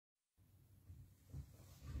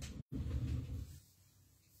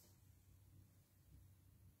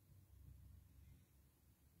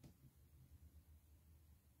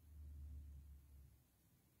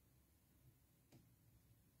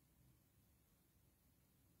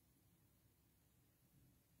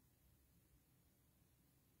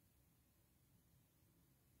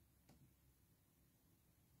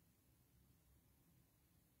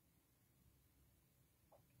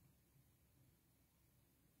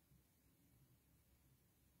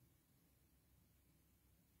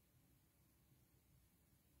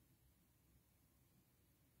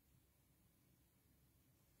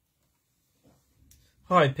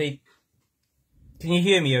Hi, Pete. Can you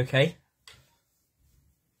hear me okay?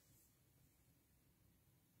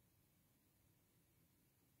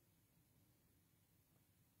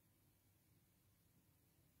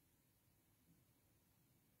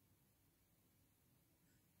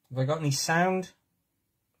 Have I got any sound?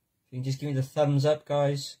 You can just give me the thumbs up,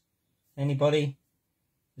 guys. Anybody?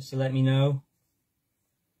 Just to let me know.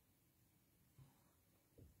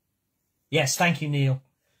 Yes, thank you, Neil.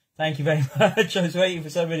 Thank you very much. I was waiting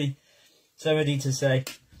for somebody to say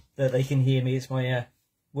that they can hear me. It's my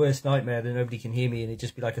worst nightmare that nobody can hear me and it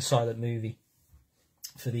just be like a silent movie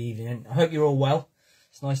for the evening. And I hope you're all well.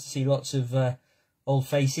 It's nice to see lots of old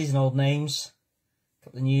faces and old names. A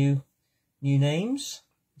couple of new names,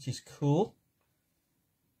 which is cool.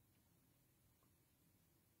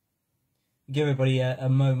 Give everybody a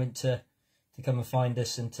moment to come and find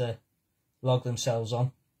us and to log themselves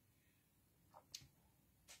on.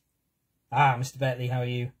 Ah, Mr. Betley, how are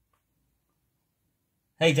you?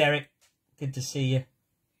 Hey, Derek. Good to see you.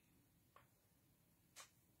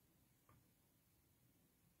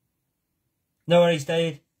 No worries,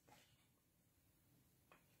 Dave.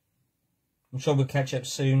 I'm sure we'll catch up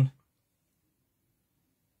soon.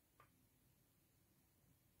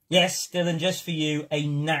 Yes, Dylan, just for you, a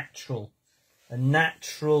natural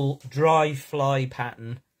dry fly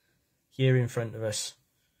pattern here in front of us.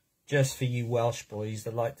 Just for you Welsh boys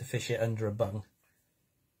that like to fish it under a bung.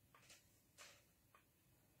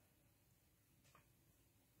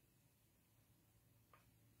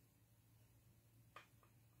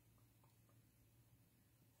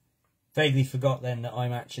 Vaguely forgot then that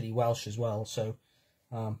I'm actually Welsh as well, so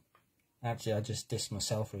actually I just dissed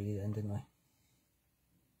myself really then, didn't I?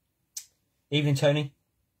 Evening, Tony.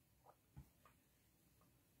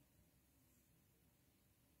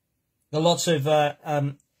 Got lots of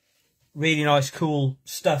really nice, cool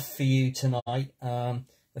stuff for you tonight. A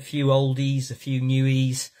few oldies, a few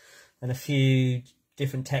newies, and a few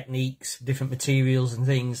different techniques, different materials and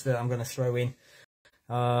things that I'm going to throw in.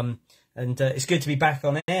 And it's good to be back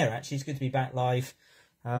on air, actually. It's good to be back live.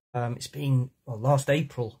 It's been, well, last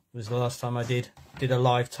April was the last time I did a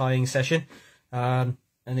live tying session. And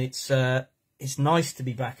it's nice to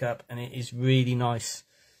be back up, and it is really nice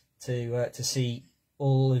to see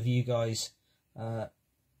all of you guys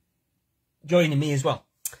joining me as well.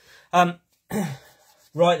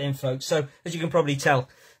 Right then, folks. So as you can probably tell,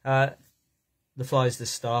 the fly is the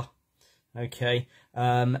star. Okay,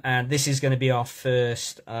 and this is going to be our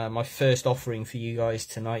first, my first offering for you guys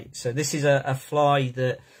tonight. So this is a fly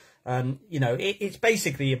that, you know, it's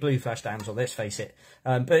basically a blue flash damsel. Let's face it.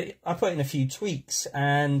 But I put in a few tweaks,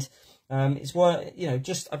 and it's what, you know,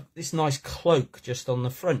 just this nice cloak just on the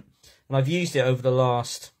front. And I've used it over the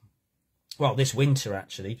last, well, this winter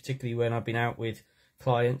actually, particularly when I've been out with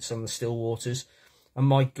clients on the still waters. And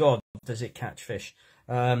my God, does it catch fish.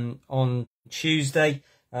 On Tuesday,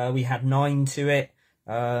 we had 9 to it,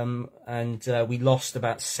 and we lost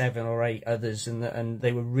about 7 or 8 others, and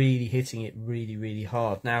they were really hitting it really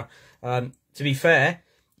hard. Now, to be fair,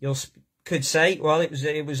 you could say, well,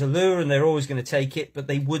 it was a lure and they're always going to take it, but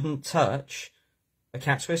they wouldn't touch a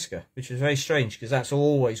cat's whisker, which was very strange because that's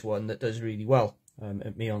always one that does really well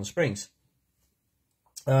at me on Springs.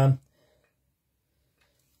 I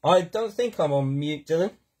don't think I'm on mute,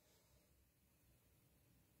 Dylan.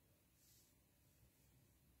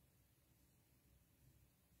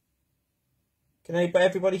 Can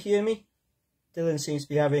everybody hear me? Dylan seems to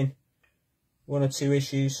be having 1 or 2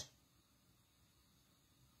 issues.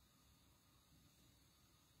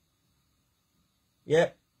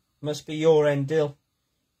 Yep, must be your end, Dill.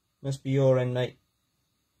 Must be your end, mate.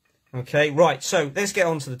 Okay, right, so let's get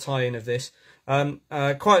on to the tie-in of this. Quite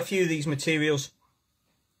a few of these materials,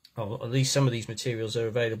 or at least some of these materials, are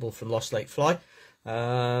available from Lost Lake Fly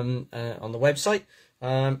on the website.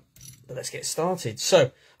 But let's get started.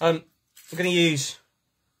 So, we're going to use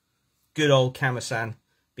good old Kamasan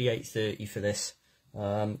B830 for this.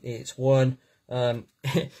 It's one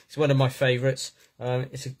it's one of my favourites.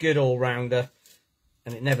 It's a good all-rounder,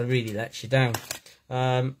 and it never really lets you down.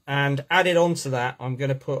 And added on to that, I'm going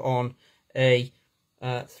to put on a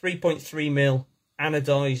 3.3mm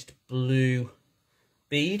anodized blue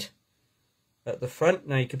bead at the front.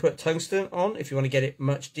 Now you can put tungsten on if you want to get it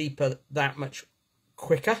much deeper, that much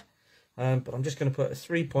quicker. But I'm just going to put a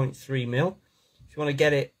 3.3mm. If you want to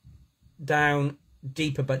get it down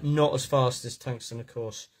deeper but not as fast as tungsten, of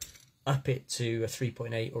course, up it to a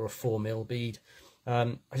 3.8 or a 4mm bead.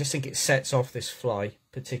 I just think it sets off this fly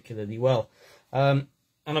particularly well. And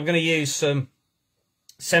I'm going to use some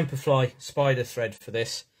Semperfly spider thread for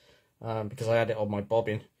this, because I had it on my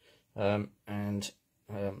bobbin, and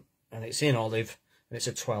it's in olive, and it's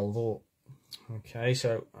a 12/0. Okay,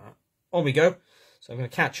 so on we go. So I'm going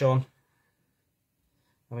to catch on, and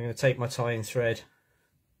I'm going to take my tie-in thread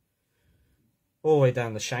all the way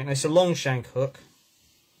down the shank. Now it's a long shank hook,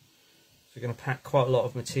 so we're going to pack quite a lot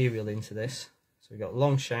of material into this. So we've got a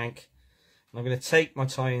long shank, and I'm going to take my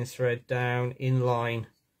tie-in thread down in line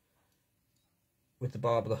with the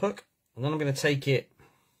barb of the hook, and then I'm going to take it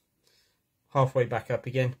halfway back up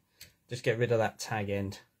again, just get rid of that tag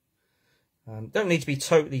end. Don't need to be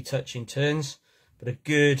totally touching turns, but a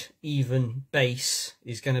good even base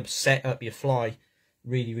is going to set up your fly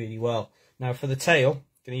really, really well. Now for the tail,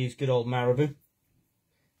 I'm going to use good old marabou.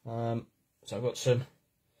 So I've got some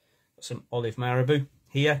olive marabou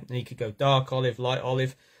here. And you could go dark olive, light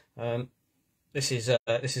olive. This is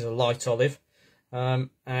a light olive, and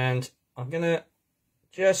I'm going to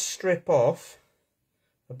just strip off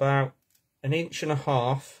about 1.5 inches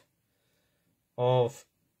of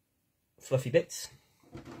fluffy bits.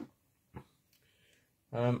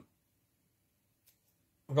 I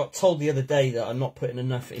got told the other day that I'm not putting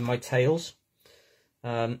enough in my tails,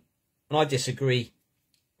 and I disagree.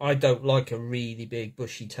 I don't like a really big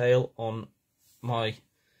bushy tail on my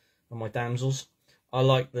damsels. I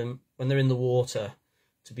like them when they're in the water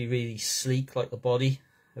to be really sleek, like the body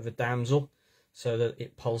of a damsel, so that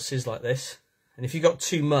it pulses like this. And if you got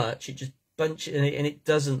too much, it just bunches and it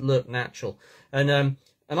doesn't look natural. And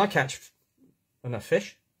I catch enough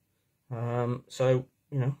fish, so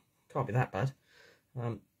you know, can't be that bad.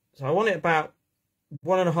 So I want it about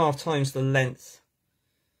 1.5 times the length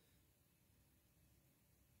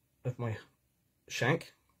of my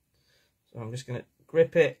shank. So I'm just going to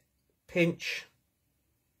grip it, pinch,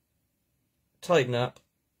 tighten up,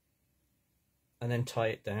 and then tie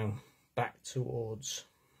it down back towards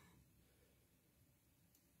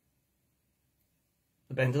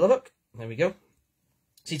the bend of the hook. There we go.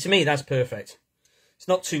 See, to me that's perfect. It's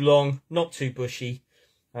not too long, not too bushy,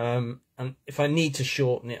 and if I need to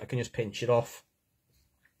shorten it, I can just pinch it off.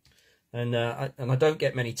 And I don't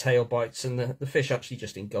get many tail bites, and the fish actually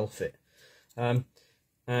just engulf it. And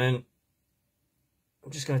I'm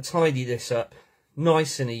just going to tidy this up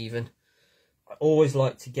nice and even. I always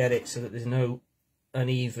like to get it so that there's no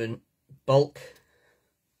uneven bulk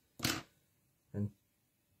and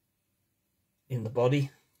in the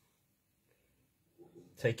body.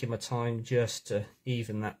 Taking my time just to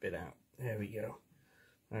even that bit out. There we go.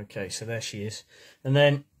 Okay, so there she is. And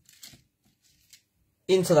then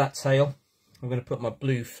into that tail, I'm going to put my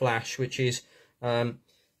blue flash, which is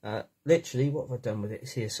literally, what have I done with it?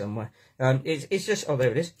 It's here somewhere. It's just, oh,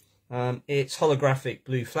 there it is. It's holographic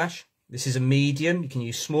blue flash. This is a medium. You can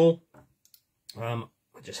use small. I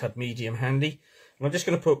just had medium handy. And I'm just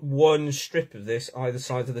going to put one strip of this either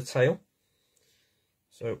side of the tail.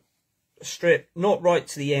 So strip not right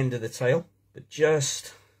to the end of the tail, but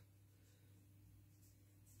just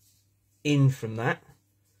in from that.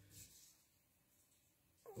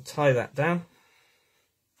 Tie that down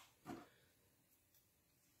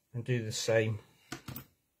and do the same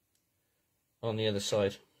on the other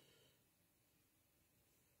side.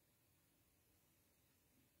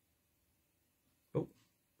 Oh,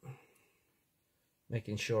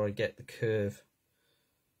 making sure I get the curve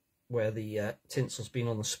where the tinsel's been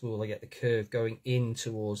on the spool. I get the curve going in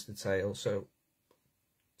towards the tail. So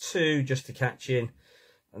 2 just to catch in,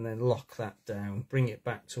 and then lock that down, bring it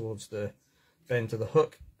back towards the bend of the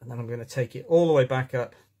hook, and then I'm going to take it all the way back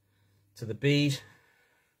up to the bead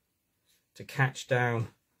to catch down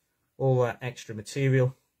all that extra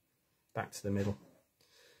material back to the middle.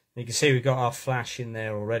 And you can see we've got our flash in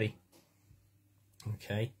there already.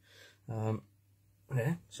 Okay,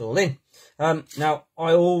 yeah, it's all in. Now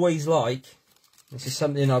I always like, this is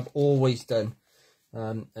something I've always done,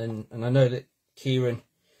 and I know that Kieran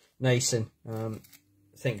Nason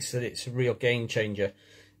thinks that it's a real game changer,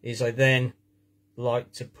 is I then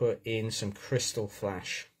like to put in some crystal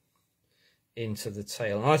flash into the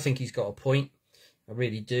tail. And I think he's got a point, I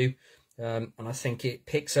really do. And I think it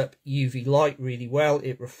picks up UV light really well.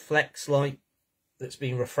 It reflects light that's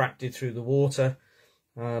being refracted through the water,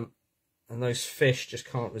 and those fish just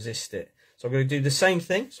can't resist it. So I'm going to do the same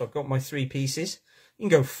thing. So I've got my 3 pieces. You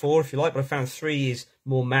can go 4 if you like, but I found 3 is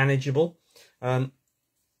more manageable. And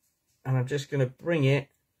I'm just going to bring it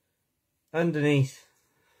underneath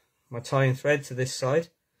my tie-in thread to this side,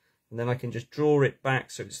 and then I can just draw it back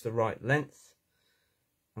so it's the right length,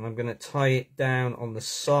 and I'm going to tie it down on the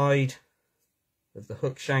side of the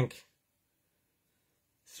hook shank,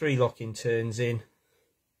 3 locking turns in,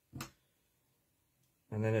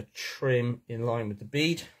 and then a trim in line with the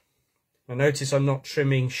bead. Now notice I'm not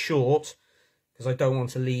trimming short because I don't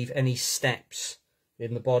want to leave any steps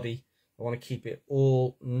in the body I want to keep it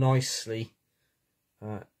all nicely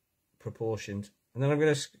proportioned. And then I'm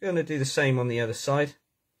going to do the same on the other side.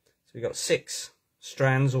 So we've got 6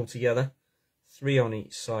 strands altogether, 3 on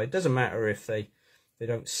each side. Doesn't matter if they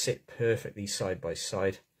don't sit perfectly side by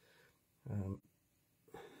side.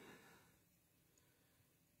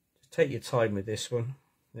 Just take your time with this one.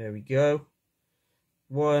 There we go.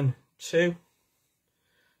 1, 2.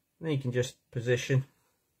 Then you can just position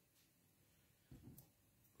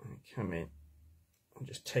and come in and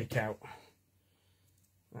just take out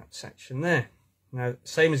that section there. Now,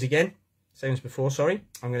 same as before, sorry.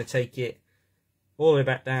 I'm going to take it all the way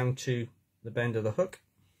back down to the bend of the hook.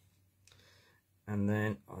 And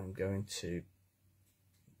then I'm going to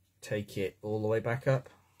take it all the way back up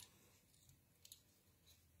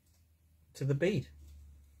to the bead.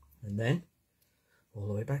 And then all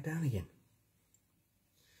the way back down again.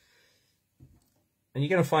 And you're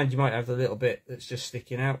going to find you might have the little bit that's just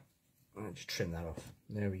sticking out. I'll just trim that off.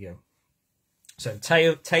 There we go. So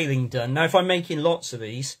tailing done. Now if I'm making lots of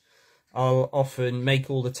these, I'll often make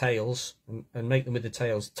all the tails and make them with the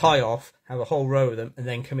tails, tie off, have a whole row of them, and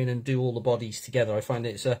then come in and do all the bodies together. I find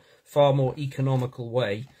it's a far more economical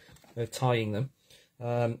way of tying them.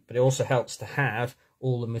 But it also helps to have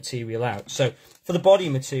all the material out. So for the body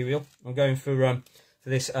material, I'm going for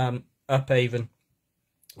this Up-Avon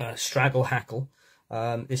straddle hackle.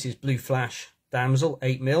 This is Blue Flash Damsel,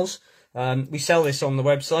 8 mils. We sell this on the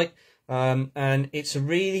website, and it's a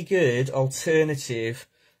really good alternative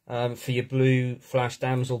for your Blue Flash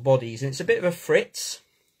Damsel bodies. And it's a bit of a fritz,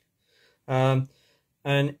 but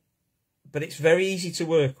it's very easy to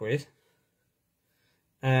work with,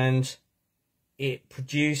 and it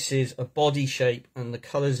produces a body shape and the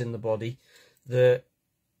colours in the body that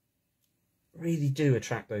really do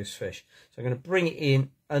attract those fish. So I'm going to bring it in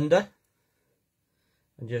under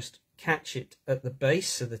and just catch it at the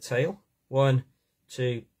base of the tail. 1,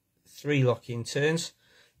 2, 3 lock-in turns.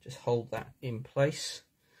 Just hold that in place.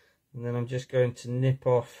 And then I'm just going to nip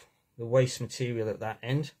off the waste material at that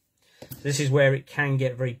end. This is where it can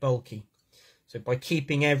get very bulky. So by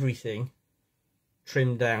keeping everything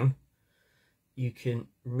trimmed down, you can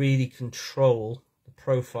really control the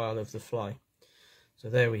profile of the fly. So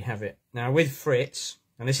there we have it. Now with frits,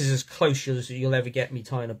 and this is as close as you'll ever get me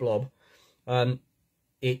tying a blob,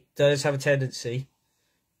 it does have a tendency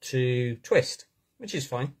to twist, which is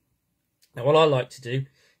fine. Now what I like to do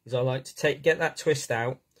is I like to get that twist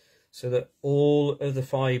out so that all of the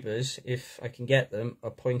fibres, if I can get them, are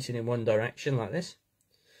pointing in one direction like this.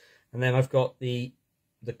 And then I've got the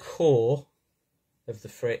core of the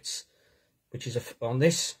frits, which is on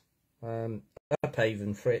this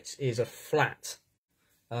Up-Avon fritz is a flat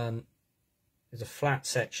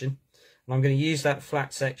section, and I'm going to use that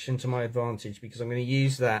flat section to my advantage because I'm going to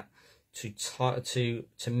use that to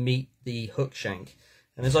meet the hook shank.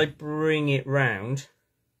 And as I bring it round,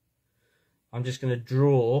 I'm just going to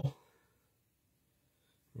draw.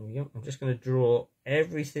 There we go. I'm just going to draw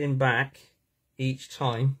everything back each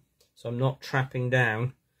time, so I'm not trapping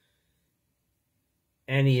down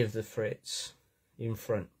any of the frits in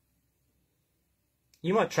front.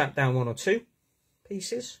 You might trap down 1 or 2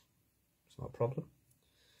 pieces. It's not a problem.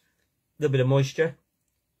 A little bit of moisture.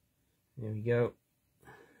 There we go.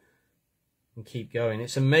 And keep going.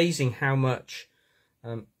 It's amazing how much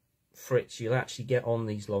frits you'll actually get on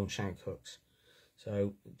these long shank hooks.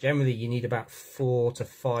 So generally you need about 4 to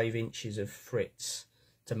 5 inches of frits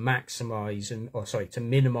to maximise to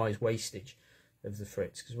minimise wastage of the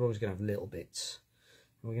frits, because we're always going to have little bits.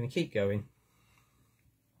 And we're going to keep going,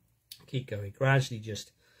 gradually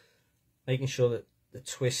just making sure that the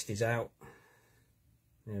twist is out.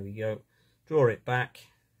 There we go. Draw it back,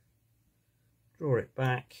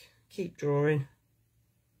 keep drawing.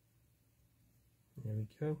 There we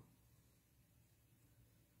go.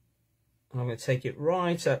 And I'm going to take it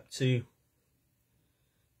right up to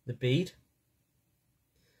the bead,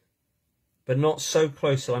 but not so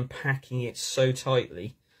close so I'm packing it so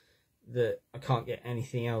tightly that I can't get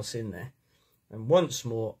anything else in there. And once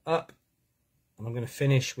more up, and I'm going to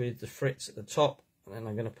finish with the frits at the top, and then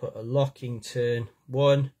I'm going to put a locking turn.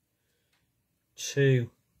 1, 2,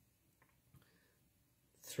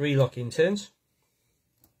 3 locking turns,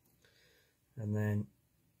 and then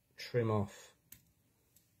trim off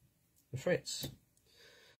the frits.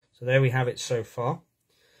 So there we have it so far.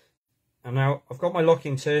 And now I've got my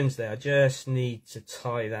locking turns there. I just need to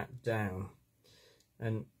tie that down,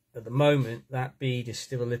 and at the moment that bead is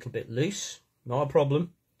still a little bit loose. Not a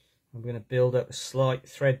problem. I'm going to build up a slight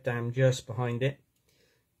thread down just behind it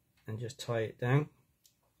and just tie it down.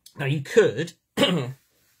 Now you could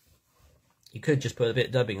just put a bit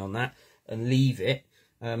of dubbing on that and leave it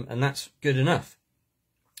and that's good enough.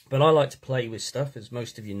 But I like to play with stuff, as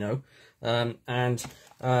most of you know, I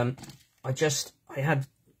had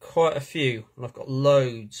quite a few, and I've got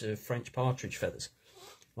loads of French partridge feathers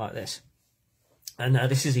like this. And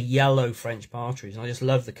this is a yellow French partridge, and I just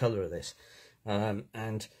love the colour of this. And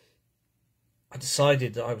I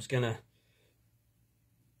decided that I was going to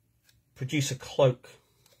produce a cloak,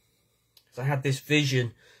 because I had this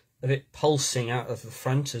vision of it pulsing out of the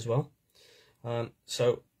front as well.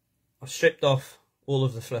 So I've stripped off all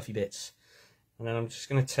of the fluffy bits, and then I'm just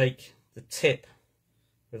going to take the tip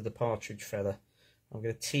of the partridge feather. I'm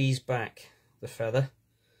going to tease back the feather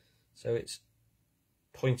so it's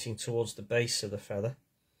pointing towards the base of the feather,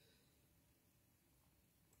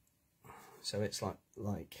 so it's like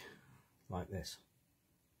this.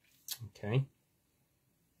 Okay,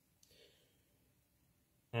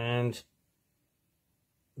 and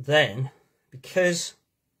then, because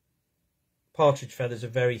partridge feathers are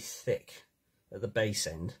very thick at the base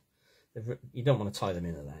end, you don't want to tie them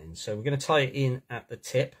in at that end, so we're going to tie it in at the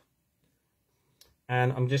tip,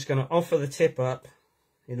 and I'm just going to offer the tip up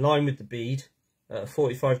in line with the bead at a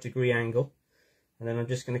 45-degree angle, and then I'm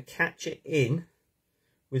just going to catch it in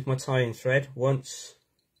with my tying thread once,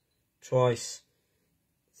 twice,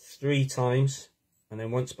 3 times, and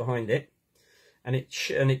then once behind it, and it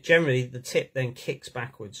generally, the tip then kicks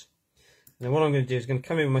backwards. And then what I'm going to do is going to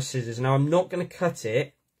come in with my scissors. Now I'm not going to cut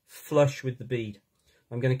it flush with the bead.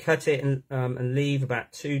 I'm going to cut it and leave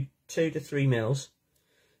about 2 to 3 mils,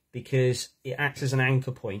 because it acts as an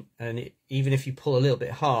anchor point, and even if you pull a little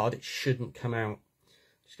bit hard, it shouldn't come out.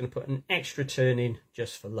 Just going to put an extra turn in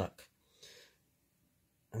just for luck.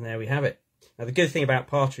 And there we have it. Now the good thing about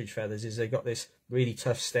partridge feathers is they've got this really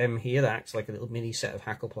tough stem here that acts like a little mini set of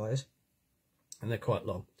hackle pliers, and they're quite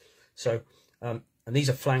long. So and these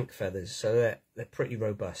are flank feathers, so they're pretty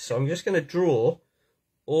robust. So I'm just going to draw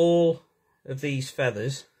all of these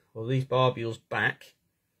feathers, or these barbules, back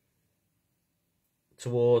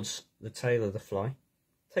towards the tail of the fly,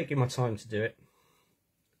 taking my time to do it.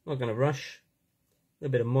 I'm not going to rush. A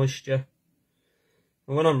little bit of moisture,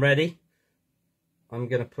 and when I'm ready, I'm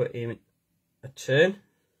going to put in a turn,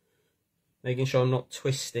 making sure I'm not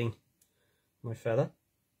twisting my feather,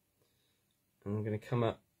 and I'm going to come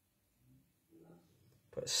up,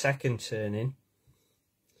 put a second turn in.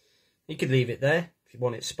 You could leave it there if you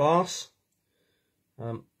want it sparse.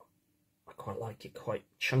 I quite like it quite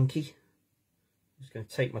chunky. I'm just going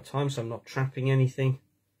to take my time so I'm not trapping anything.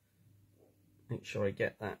 Make sure I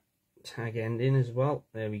get that tag end in as well.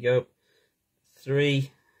 There we go.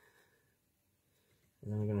 3.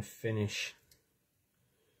 And then I'm going to finish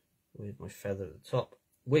with my feather at the top.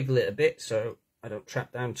 Wiggle it a bit so I don't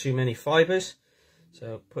trap down too many fibres.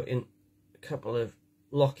 So put in a couple of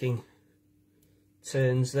locking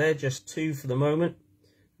turns there, just 2 for the moment.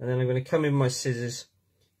 And then I'm going to come in with my scissors.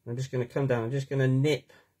 I'm just going to come down. I'm just going to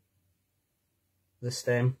nip the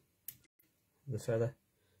stem of the feather,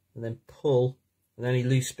 and then pull, and any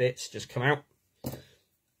loose bits just come out.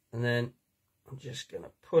 And then I'm just going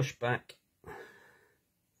to push back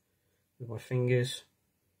with my fingers,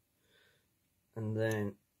 and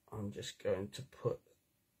then I'm just going to put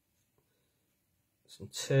some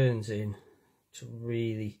turns in to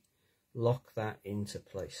really lock that into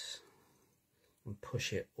place and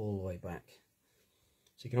push it all the way back.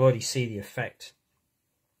 So you can already see the effect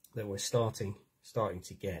that we're starting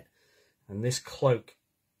to get. And this cloak,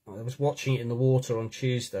 I was watching it in the water on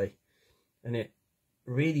Tuesday, and it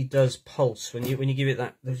really does pulse when you give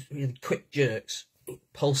it those really quick jerks. It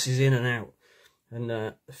pulses in and out, and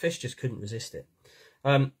the fish just couldn't resist it.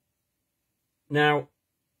 Now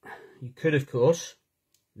you could, of course,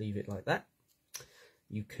 leave it like that.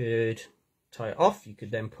 You could tie it off. You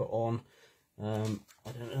could then put on I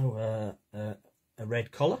don't know, a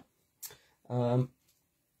red collar.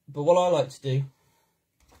 But what I like to do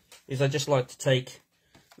is I just like to take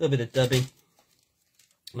a little bit of dubbing.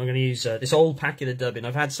 And I'm going to use this old packet of dubbing.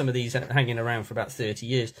 I've had some of these hanging around for about 30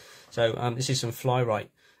 years. So this is some Fly Right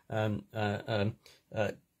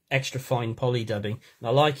extra fine poly dubbing. And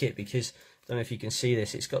I like it because, I don't know if you can see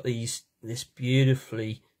this, it's got this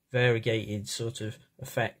beautifully variegated sort of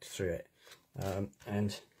effect through it.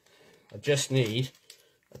 And I just need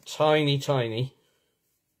a tiny, tiny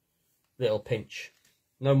little pinch.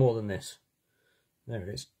 No more than this. There it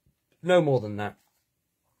is. No more than that.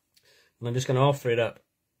 And I'm just going to offer it up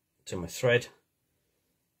to my thread.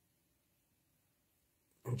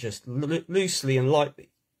 And just loosely and lightly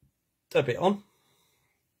dub it on.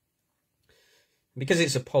 Because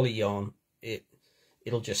it's a poly yarn,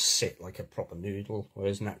 it'll just sit like a proper noodle,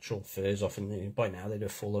 whereas natural furs often, by now they'd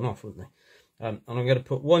have fallen off, wouldn't they? And I'm going to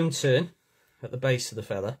put one turn at the base of the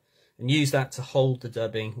feather and use that to hold the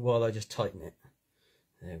dubbing while I just tighten it.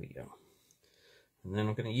 There we go. And then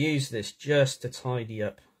I'm going to use this just to tidy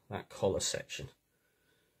up that collar section.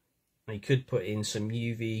 Now you could put in some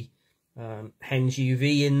UV, Hen's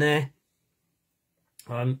UV in there.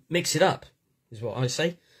 Mix it up is what I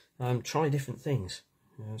say. Try different things.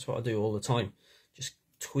 That's what I do all the time. Just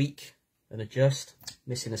tweak and adjust.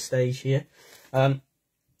 Missing a stage here. And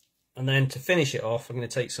then to finish it off, I'm going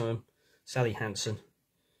to take some Sally Hansen,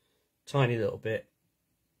 tiny little bit.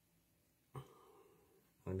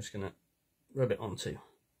 I'm just going to rub it onto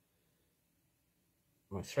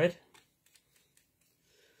my thread.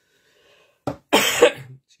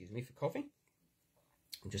 Excuse me for coughing.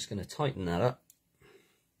 I'm just going to tighten that up.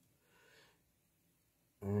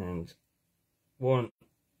 And 1,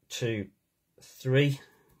 2, 3.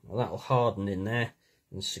 Well, that'll harden in there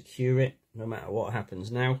and secure it no matter what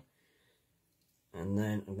happens now. And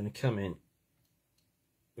then I'm going to come in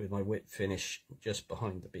with my whip finish just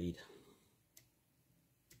behind the bead.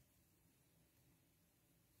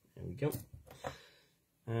 There we go.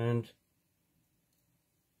 And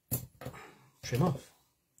trim off.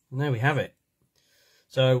 And there we have it.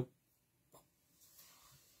 So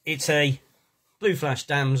it's a blue flash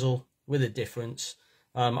damsel with a difference.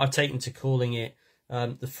 I've taken to calling it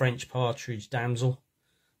the French Partridge Damsel,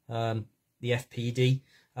 the FPD,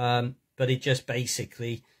 but it just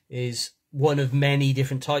basically is one of many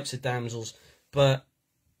different types of damsels. But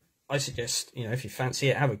I suggest, you know, if you fancy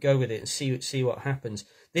it, have a go with it and see what happens.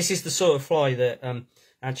 This is the sort of fly that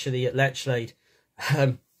actually at G.R.H.E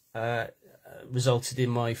resulted in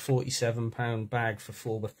my £47 bag for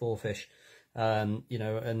 4x4 fish. You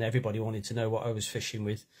know, and everybody wanted to know what I was fishing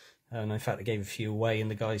with, and in fact I gave a few away and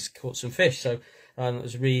the guys caught some fish. So it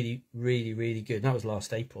was really good. And that was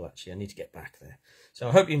last April actually. I need to get back there. So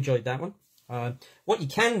I hope you enjoyed that one. What you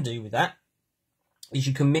can do with that is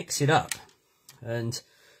you can mix it up, and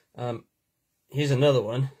here's another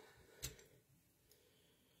one.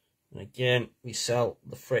 And again, we sell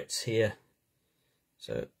the Fritz here.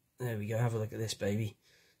 So there we go. Have a look at this baby.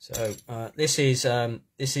 So this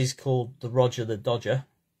is called the Roger the Dodger.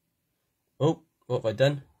 Oh, what have I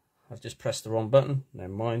done? I've just pressed the wrong button.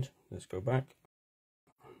 Never mind. Let's go back.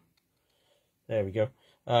 There we go.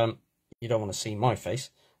 You don't want to see my face.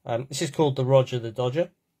 This is called the Roger the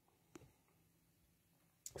Dodger.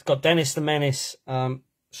 It's got Dennis the Menace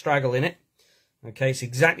straggle in it. Okay, it's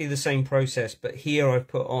exactly the same process, but here I've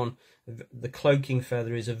put on the cloaking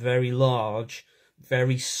feather is a very large,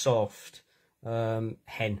 very soft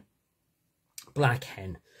hen, black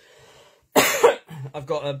hen. I've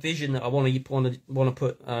got a vision that I want to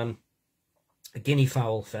put a guinea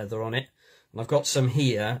fowl feather on it, and I've got some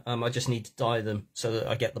here. I just need to dye them so that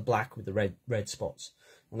I get the black with the red spots,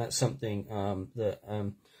 and that's something that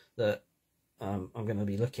I'm going to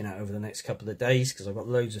be looking at over the next couple of days, because I've got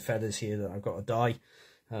loads of feathers here that I've got to dye.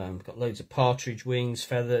 Got loads of partridge wings,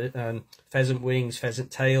 pheasant wings,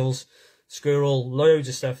 pheasant tails, squirrel, loads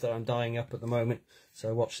of stuff that I'm dyeing up at the moment.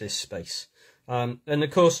 So watch this space. And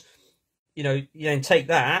of course, you know, you then take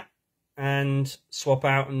that and swap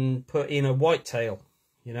out and put in a white tail,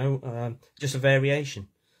 you know, just a variation,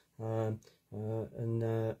 or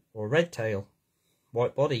a red tail,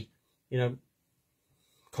 white body, you know.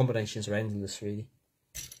 Combinations are endless, really.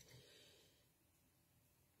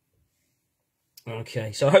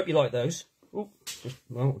 Okay, so I hope you like those. Oh,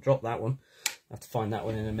 well, we'll drop that one. I have to find that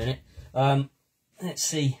one in a minute. Let's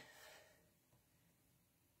see.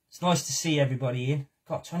 It's nice to see everybody in.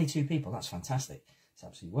 Got 22 people. That's fantastic. It's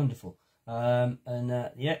absolutely wonderful.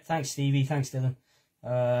 Yeah, thanks Stevie. Thanks Dylan.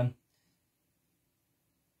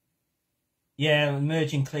 Yeah,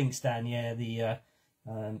 merging clinks, Dan. Yeah, the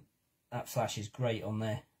that flash is great on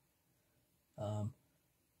there.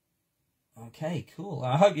 Okay, cool.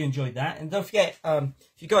 I hope you enjoyed that, and don't forget, if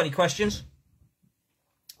you've got any questions,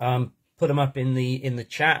 put them up in the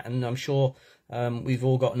chat, and I'm sure we've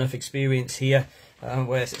all got enough experience here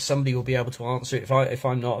where somebody will be able to answer it if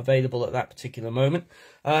I'm not available at that particular moment.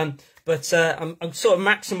 But I'm sort of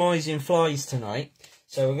maximising flies tonight,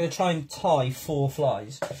 so we're going to try and tie 4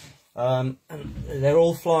 flies. And they're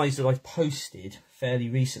all flies that I've posted fairly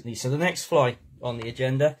recently. So the next fly on the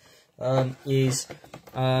agenda is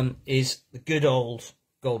the good old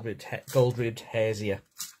gold-ribbed hare's ear,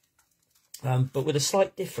 but with a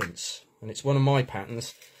slight difference, and it's one of my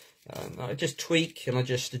patterns. I just tweak and I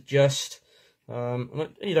just adjust, and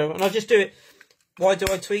I just do it. Why do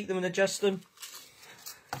I tweak them and adjust them?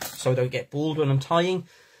 So I don't get bald when I'm tying.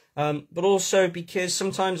 But also because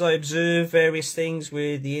sometimes I observe various things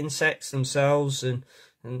with the insects themselves, and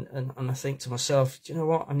and I think to myself, do you know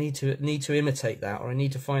what? I need to imitate that, or I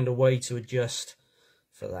need to find a way to adjust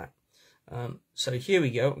for that. So here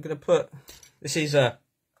we go. I'm going to put, this is a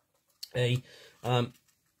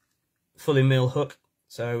fully mill hook.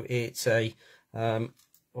 So it's a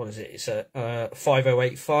what is it? It's a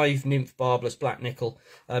 5085 Nymph barbless black nickel.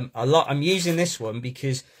 I'm using this one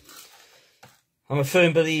because I'm a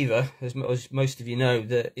firm believer, as most of you know,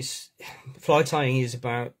 that fly tying is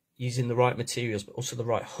about using the right materials, but also the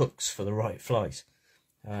right hooks for the right flies.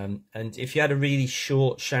 And if you had a really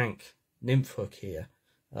short shank nymph hook here,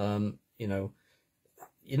 you know,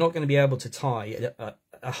 you're not going to be able to tie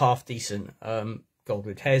a half decent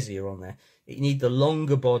gold-ribbed hare's ear on there. You need the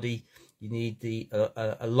longer body. You need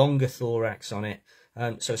a longer thorax on it.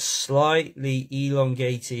 So slightly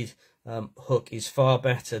elongated hook is far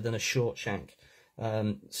better than a short shank.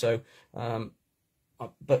 But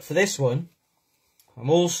for this one,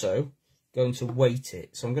 I'm also going to weight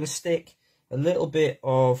it. So I'm going to stick a little bit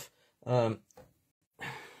of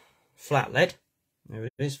flat lead. There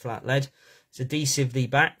it is, flat lead. It's adhesively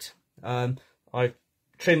backed. I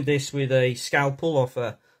trimmed this with a scalpel off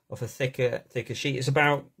a thicker sheet. It's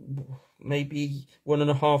about maybe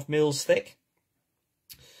 1.5 mils thick.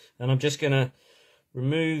 And I'm just going to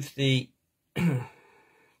remove the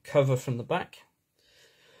cover from the back.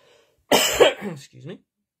 Excuse me.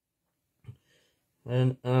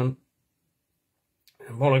 And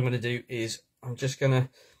what I'm going to do is I'm just going to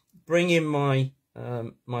bring in my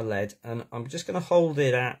my lead, and I'm just going to hold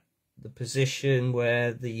it at the position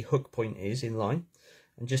where the hook point is in line,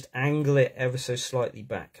 and just angle it ever so slightly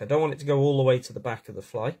back. I don't want it to go all the way to the back of the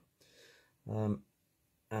fly. And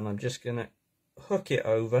I'm just going to hook it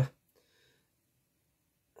over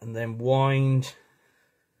and then wind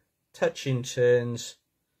touching turns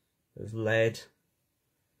of lead,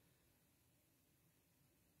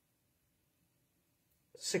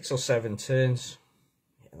 6 or 7 turns.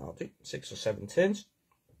 Yeah, I'll do 6 or 7 turns.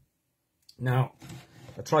 Now,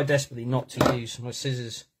 I try desperately not to use my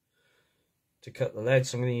scissors to cut the lead,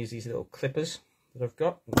 so I'm going to use these little clippers that I've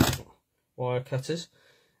got, wire cutters,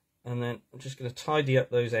 and then I'm just going to tidy up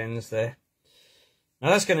those ends there. Now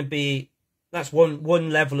that's one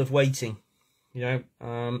level of weighting. You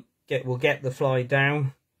know, we'll get the fly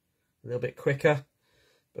down a little bit quicker.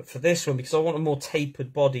 But for this one, because I want a more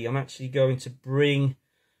tapered body, I'm actually going to bring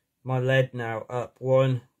my lead now up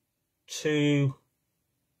 1, 2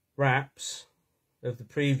 wraps of the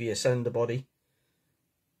previous underbody,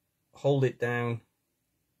 hold it down,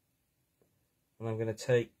 and I'm going to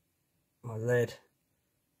take my lead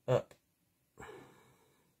up.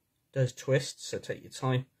 It does twist, so take your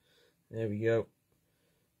time. There we go.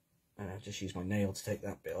 And I'll just use my nail to take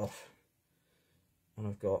that bit off. And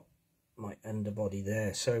I've got my underbody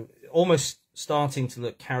there. So almost starting to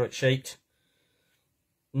look carrot shaped.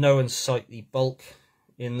 No unsightly bulk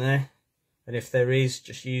in there. And if there is,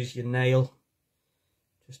 just use your nail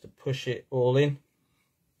just to push it all in.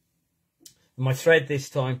 And my thread this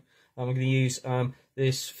time, I'm going to use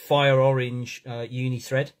this fire orange uni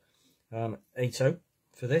thread, 8/0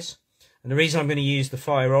 for this. And the reason I'm going to use the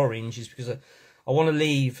fire orange is because I want to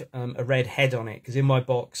leave a red head on it, because in my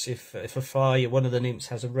box, if a fly, one of the nymphs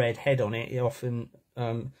has a red head on it, it often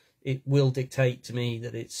it will dictate to me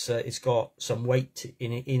that it's got some weight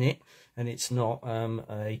in it, and it's not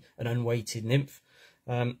an unweighted nymph.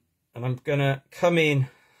 And I'm gonna come in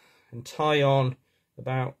and tie on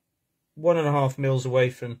about 1.5 mils away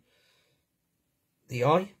from the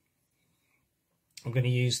eye. I'm going to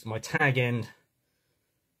use my tag end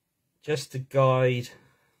just to guide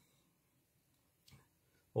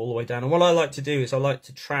all the way down. And what I like to do is I like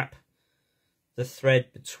to trap the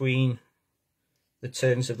thread between the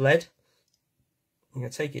turns of lead. I'm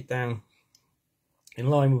going to take it down in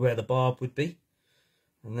line with where the barb would be,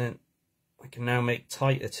 and then I can now make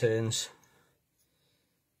tighter turns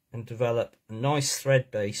and develop a nice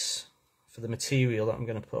thread base for the material that I'm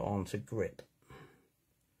going to put on to grip.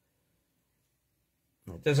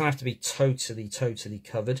 Now, it doesn't have to be totally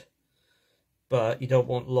covered, but you don't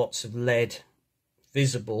want lots of lead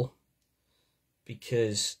visible,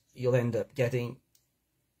 because you'll end up getting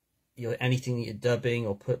anything that you're dubbing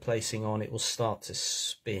or placing on, it will start to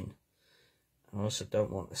spin. I also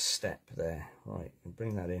don't want a step there. Right,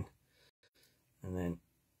 bring that in and then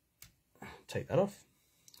take that off.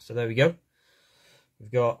 So there we go.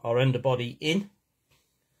 We've got our underbody in.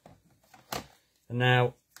 And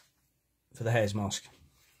now for the hare's mask.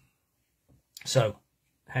 So,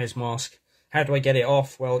 hare's mask. How do I get it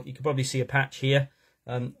off? Well, you can probably see a patch here.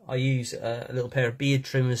 I use a little pair of beard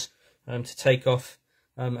trimmers to take off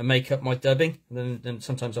and make up my dubbing. And then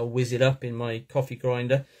sometimes I'll whiz it up in my coffee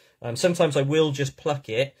grinder. Sometimes I will just pluck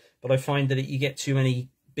it, but I find that you get too many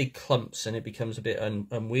big clumps and it becomes a bit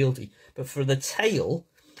unwieldy. But for the tail,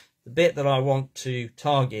 the bit that I want to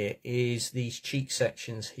target is these cheek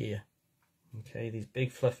sections here. Okay, these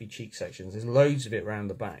big fluffy cheek sections. There's loads of it around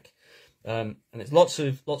the back, and there's lots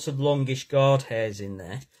of longish guard hairs in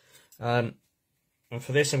there. And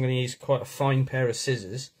for this, I'm going to use quite a fine pair of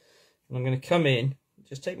scissors, and I'm going to come in,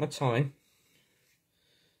 just take my time,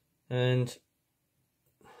 and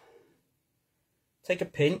take a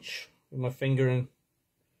pinch with my finger and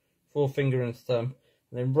forefinger and thumb,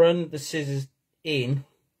 and then run the scissors in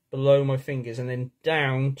below my fingers and then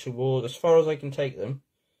down toward as far as I can take them,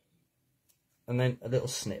 and then a little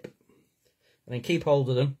snip, and then keep hold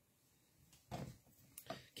of them,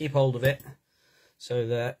 keep hold of it so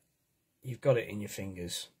that you've got it in your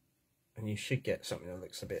fingers, and you should get something that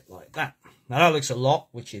looks a bit like that. Now that looks a lot,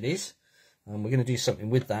 which it is, and we're going to do something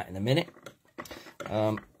with that in a minute.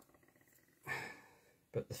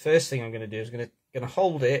 But the first thing I'm going to do is going to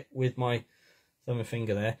hold it with my thumb and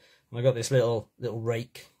finger there, and I got this little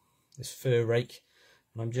rake, this fur rake,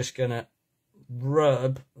 and I'm just going to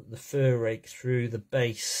rub the fur rake through the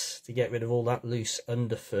base to get rid of all that loose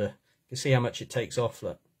under fur. You can see how much it takes off.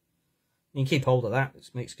 Look, you can keep hold of that. It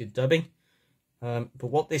makes good dubbing. But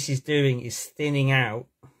what this is doing is thinning out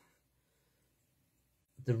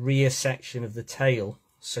the rear section of the tail,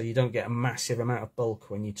 so you don't get a massive amount of bulk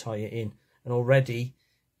when you tie it in, and already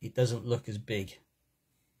it doesn't look as big.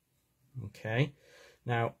 Okay,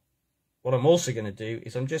 now what I'm also going to do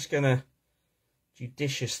is I'm just going to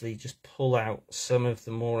judiciously just pull out some of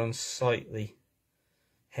the more unsightly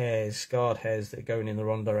hairs, guard hairs that are going in the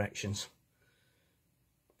wrong directions.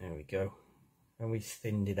 There we go, and we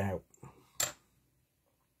thinned it out.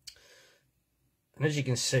 And as you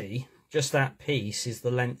can see, just that piece is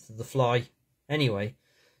the length of the fly anyway.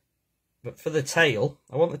 But for the tail,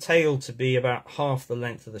 I want the tail to be about half the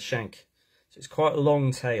length of the shank. So it's quite a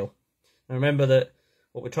long tail. Now remember that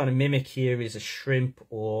what we're trying to mimic here is a shrimp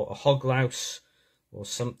or a hog louse or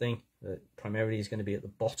something that primarily is going to be at the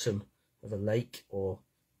bottom of a lake or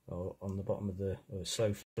on the bottom of the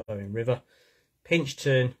slow flowing river. Pinch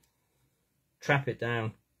turn, trap it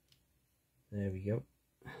down. There we go.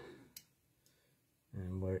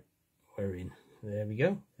 And we're in. There we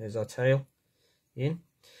go. There's our tail in.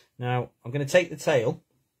 Now I'm going to take the tail,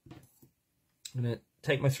 I'm going to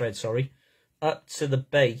take my thread, sorry, up to the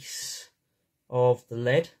base of the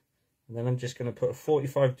lead, and then I'm just going to put a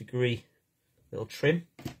 45-degree little trim,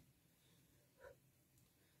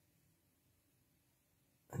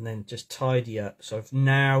 and then just tidy up. So if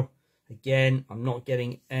now, again, I'm not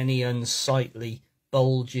getting any unsightly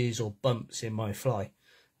bulges or bumps in my fly.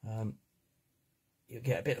 You'll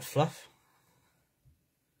get a bit of fluff.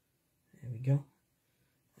 There we go.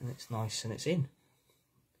 And it's nice and it's in.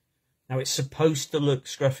 Now it's supposed to look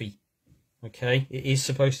scruffy. Okay, it is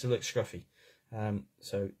supposed to look scruffy.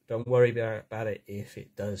 So don't worry about it if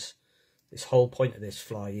it does. This whole point of this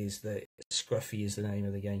fly is that scruffy is the name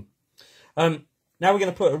of the game. Now we're going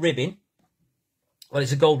to put a rib in. Well,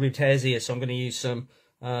 it's a gold-ribbed hare's ear, so I'm going to use some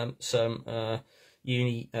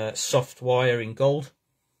uni soft wire in gold.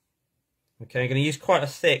 Okay, I'm going to use quite a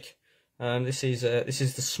thick. This is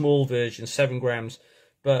the small version, 7 grams,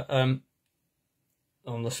 but on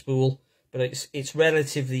the spool. But it's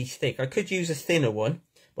relatively thick. I could use a thinner one,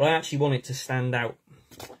 but I actually want it to stand out.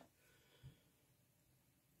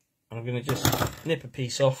 And I'm going to just nip a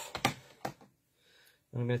piece off.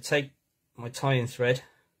 And I'm going to take my tying thread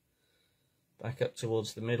back up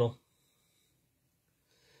towards the middle.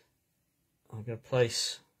 I'm going to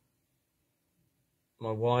place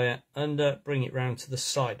my wire under, bring it round to the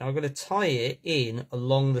side. Now I'm going to tie it in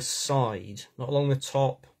along the side, not along the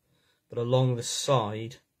top, but along the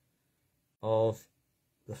side of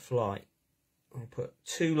the fly. I put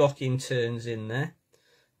 2 lock-in turns in there,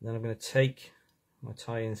 and then I'm going to take my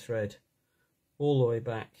tie-in thread all the way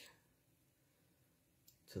back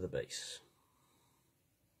to the base.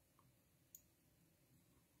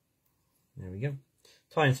 There we go.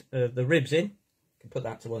 Tying the ribs in. Can put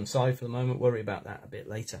that to one side for the moment. Worry about that a bit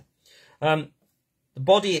later. The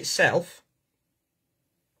body itself.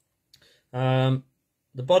 I'm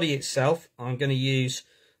going to use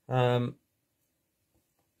the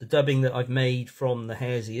dubbing that I've made from the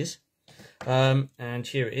hare's ears, and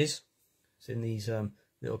here it is. It's in these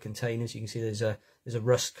little containers. You can see there's a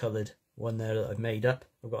rust-coloured one there that I've made up.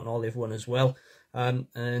 I've got an olive one as well, and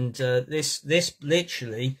this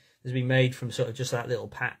literally has been made from sort of just that little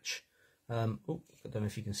patch. Oh, I don't know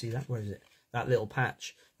if you can see that. Where is it? That little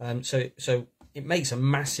patch. So it makes a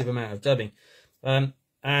massive amount of dubbing, and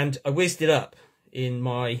I whizzed it up in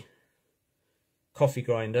my coffee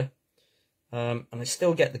grinder and I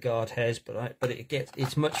still get the guard hairs, but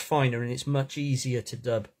it's much finer and it's much easier to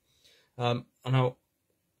dub. And I'm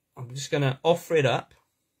just going to offer it up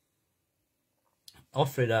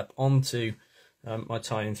onto my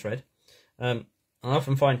tie-in thread. I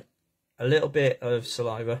often find a little bit of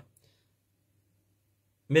saliva,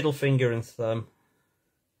 middle finger and thumb,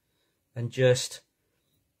 and just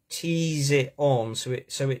tease it on so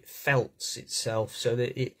it felts itself, so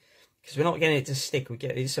that because we're not getting it to stick,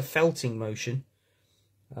 it's a felting motion.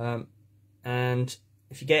 And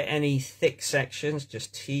if you get any thick sections,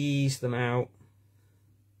 just tease them out.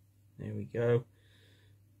 There we go.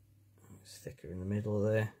 It's thicker in the middle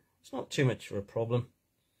there. It's not too much of a problem.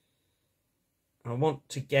 I want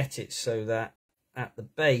to get it so that at the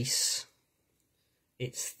base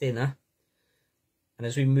it's thinner, and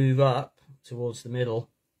as we move up towards the middle,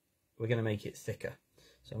 we're going to make it thicker.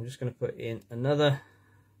 So I'm just going to put in another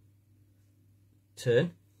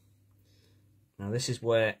turn. Now this is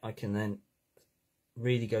where I can then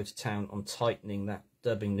really go to town on tightening that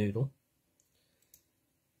dubbing noodle.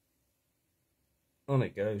 On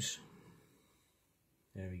it goes.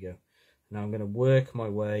 There we go. Now I'm going to work my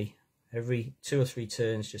way every 2 or 3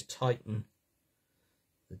 turns, just tighten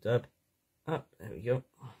the dub up. There we go.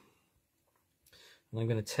 And I'm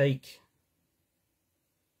going to take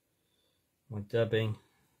my dubbing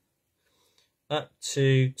up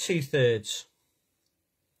to 2/3.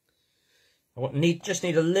 Just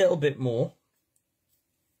need a little bit more,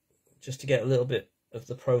 just to get a little bit of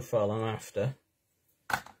the profile I'm after.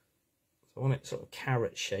 So I want it sort of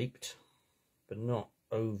carrot shaped, but not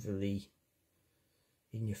overly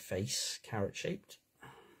in your face, carrot shaped.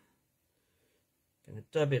 Gonna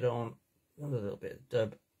dub it on, another little bit of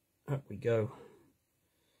dub, up we go.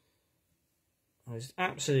 There's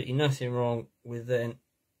absolutely nothing wrong with then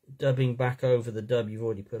dubbing back over the dub you've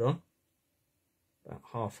already put on, about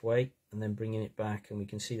halfway, and then bringing it back, and we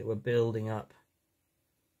can see that we're building up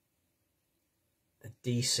a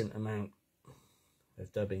decent amount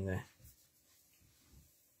of dubbing there.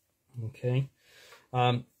 Okay,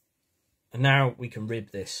 and now we can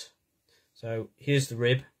rib this. So here's the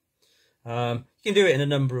rib. You can do it in a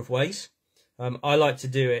number of ways. I like to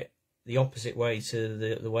do it the opposite way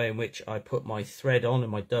to the way in which I put my thread on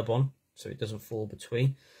and my dub on, so it doesn't fall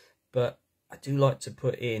between. But I do like to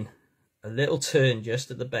put in a little turn just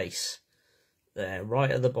at the base there, right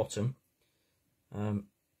at the bottom.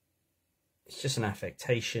 It's just an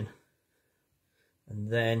affectation,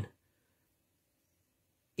 and then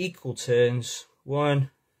equal turns, 1,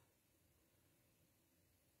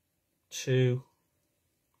 2,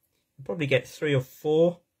 probably get 3 or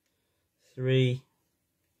 4, 3,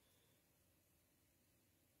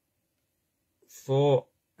 4,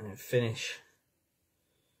 and then finish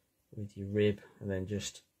with your rib, and then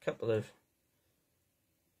just a couple of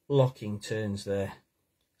locking turns there.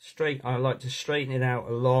 I like to straighten it out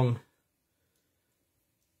along,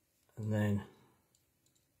 and then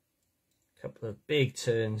a couple of big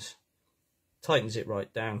turns, tightens it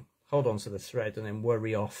right down, hold on to the thread, and then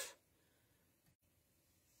worry off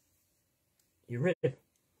your rib.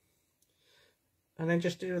 And then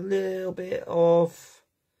just do a little bit of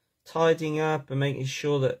tidying up and making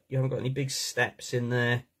sure that you haven't got any big steps in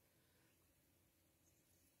there.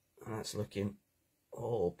 And that's looking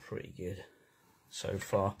all pretty good so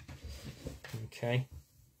far. Okay.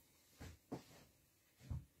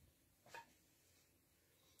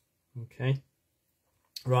 Okay.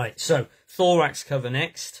 Right, so thorax cover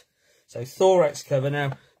next. So thorax cover,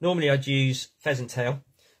 now normally I'd use pheasant tail,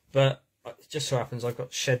 but it just so happens I've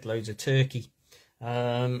got shed loads of turkey. So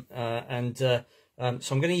I'm going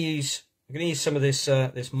to use some of this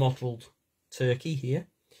this mottled turkey here,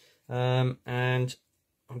 and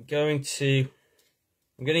I'm going to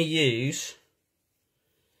use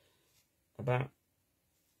about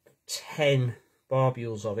 10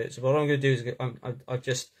 barbules of it. So what I'm going to do is I've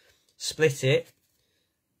just split it,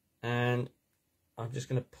 and I'm just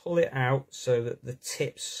going to pull it out so that the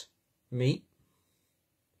tips meet.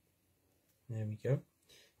 There we go.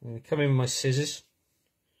 I'm going to come in with my scissors,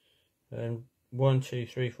 and 1, 2,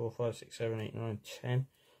 3, 4, 5, 6, 7, 8, 9, 10.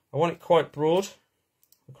 I want it quite broad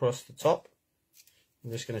across the top.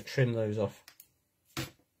 I'm just going to trim those off.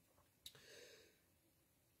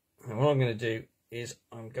 And what I'm going to do is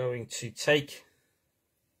I'm going to take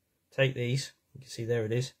these. You can see there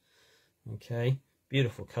it is. Okay,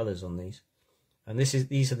 beautiful colours on these. And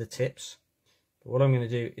these are the tips. But what I'm going to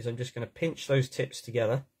do is I'm just going to pinch those tips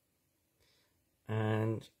together,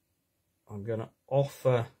 and I'm going to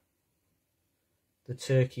offer the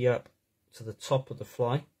turkey up to the top of the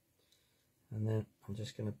fly, and then I'm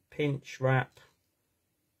just going to pinch wrap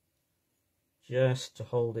just to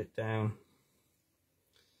hold it down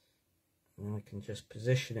And I can just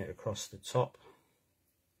position it across the top,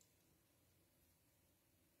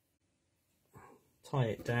 tie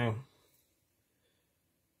it down.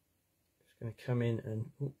 Just going to come in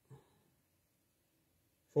and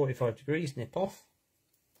 45 degrees, nip off.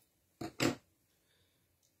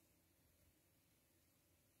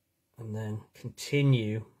 And then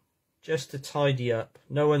continue just to tidy up.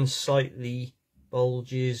 No unsightly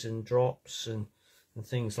bulges and drops and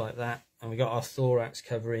things like that. And we got our thorax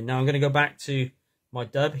covering. Now I'm going to go back to my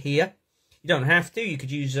dub here. You don't have to. You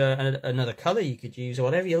could use another colour. You could use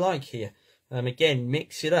whatever you like here. Again,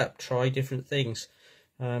 mix it up. Try different things.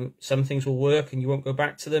 Some things will work and you won't go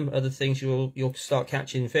back to them. Other things you'll start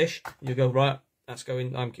catching fish. You'll go, right, that's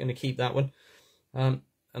going. I'm going to keep that one. And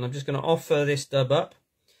I'm just going to offer this dub up.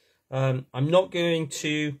 I'm not going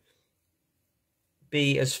to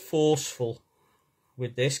be as forceful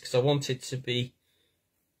with this because I want it to be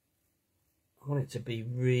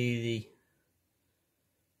really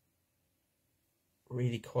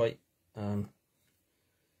quite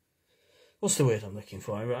what's the word I'm looking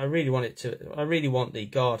for? I really want it to. I really want the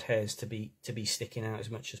guard hairs to be sticking out as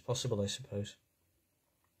much as possible, I suppose.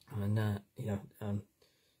 And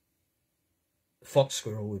fox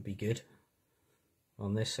squirrel would be good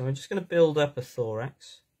on this. So I'm just going to build up a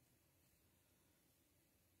thorax.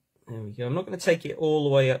 There we go. I'm not going to take it all the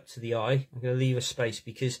way up to the eye. I'm going to leave a space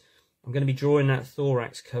because I'm going to be drawing that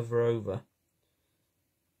thorax cover over,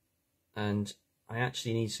 and I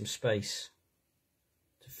actually need some space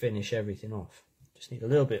to finish everything off. Just need a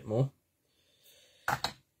little bit more,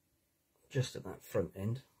 just at that front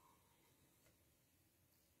end.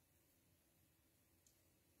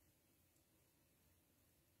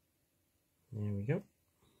 There we go.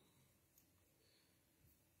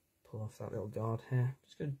 Pull off that little guard hair.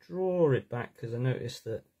 Just going to draw it back because I noticed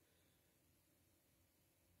that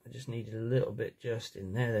I just needed a little bit just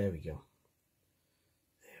in there. There we go.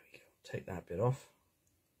 There we go. Take that bit off.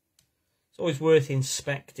 It's always worth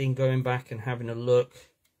inspecting, going back and having a look.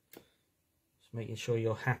 Just making sure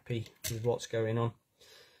you're happy with what's going on.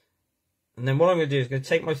 And then what I'm going to do is going to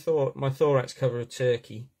take my thorax cover of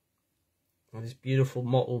turkey, and this beautiful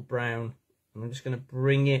mottled brown, and I'm just going to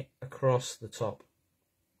bring it across the top.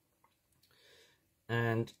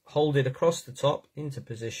 And hold it across the top into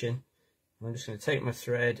position. And I'm just going to take my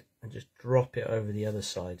thread and just drop it over the other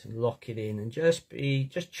side and lock it in, and just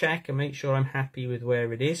check and make sure I'm happy with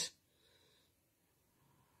where it is.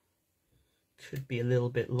 Could be a little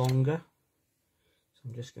bit longer, so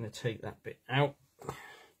I'm just going to take that bit out.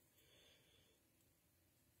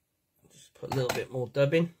 Just put a little bit more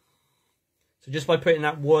dubbing. So just by putting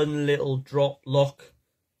that one little drop lock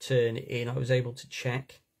turn in, I was able to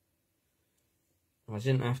check. I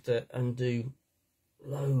didn't have to undo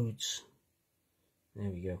loads. There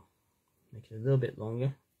we go. Make it a little bit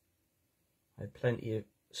longer. I had plenty of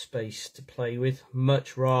space to play with.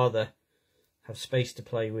 Much rather have space to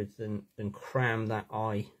play with than cram that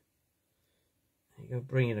eye. There you go.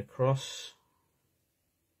 Bring it across.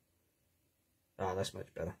 Ah, that's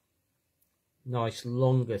much better. Nice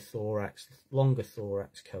longer thorax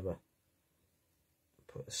cover.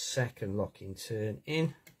 Put a second locking turn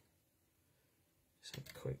in. Just have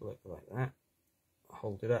a quick look like that.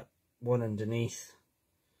 Hold it up. One underneath,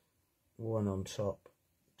 one on top,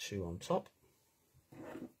 two on top.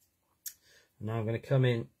 And now I'm going to come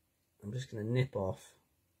in. I'm just going to nip off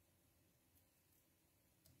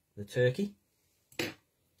the turkey. I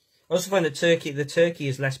also find that the turkey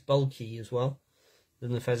is less bulky as well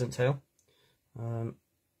than the pheasant tail. And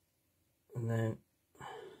then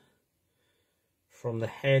from the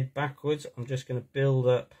head backwards, I'm just going to build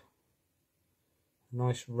up a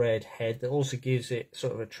nice red head that also gives it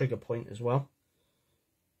sort of a trigger point as well.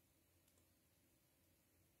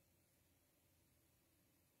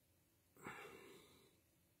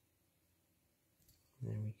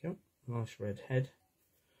 There we go, nice red head.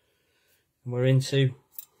 And we're into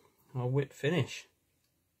our whip finish.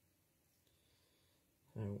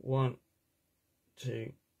 So 1,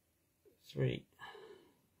 2, 3,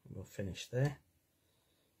 and we'll finish there.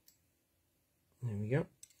 There we go.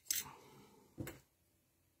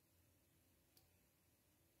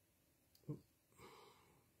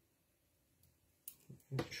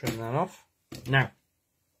 Trim that off. Now,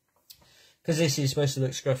 because this is supposed to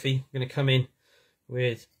look scruffy, I'm going to come in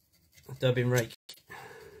with a dubbing rake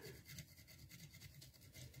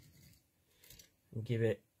and give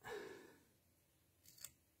it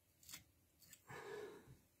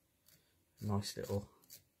a nice little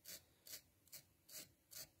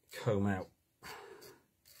comb out.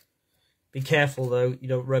 Be careful though, you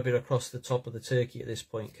don't rub it across the top of the turkey at this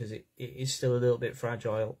point, because it is still a little bit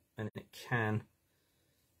fragile and it can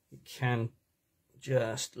it can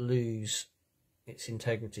just lose its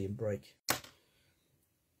integrity and break.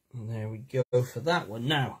 And there we go for that one.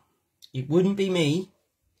 Now, it wouldn't be me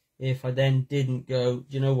if I then didn't go, do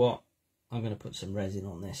you know what, I'm going to put some resin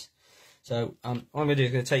on this. So what I'm going to do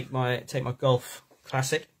is going to take my Golf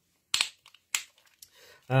Classic,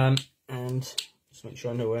 and just make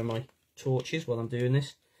sure I know where my torch is while I'm doing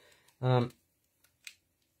this. There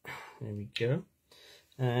we go.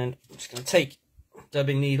 And I'm just going to take a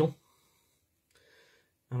dubbing needle,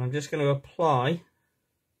 and I'm just going to apply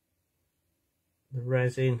the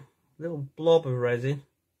resin, a little blob of resin,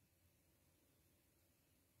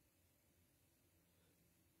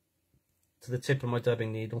 to the tip of my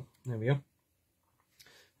dubbing needle. There we go.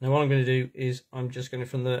 Now what I'm going to do is I'm just going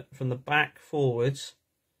to, from the back forwards,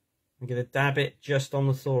 I'm going to dab it just on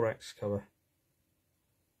the thorax cover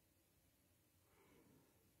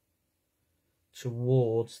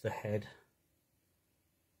towards the head,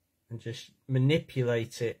 and just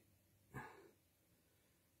manipulate it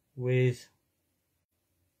with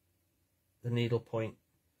the needle point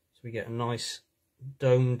so we get a nice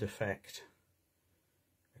domed effect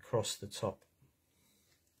across the top.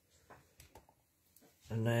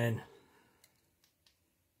 And then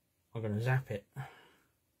I'm going to zap it.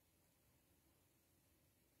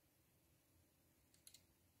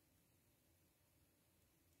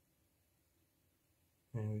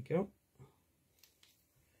 There we go.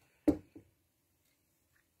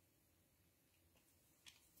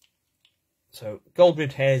 So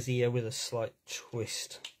gold-ribbed hare's ear with a slight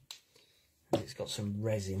twist, and it's got some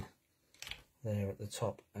resin there at the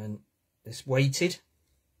top, and it's weighted.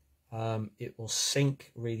 It will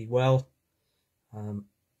sink really well.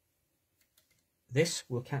 This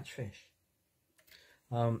will catch fish.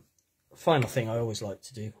 Final thing I always like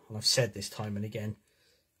to do, and I've said this time and again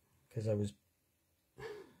because I was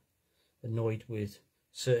annoyed with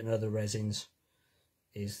certain other resins,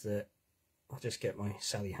 is that I'll just get my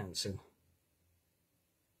Sally Hansen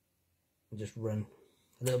and just run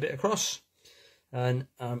a little bit across, and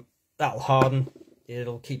that'll harden,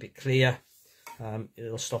 it'll keep it clear,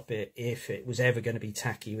 it'll stop it if it was ever going to be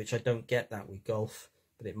tacky, which I don't get that with golf,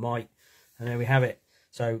 but it might. And there we have it.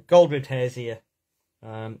 So gold-ribbed hare's ear,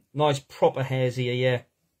 nice proper hare's ear, yeah,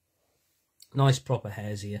 nice proper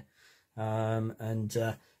hare's ear, and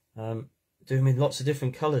do them in lots of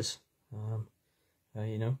different colours.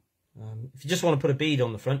 You know, if you just want to put a bead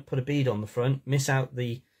on the front, put a bead on the front, miss out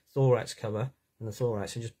the thorax cover and the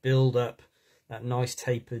thorax, and just build up that nice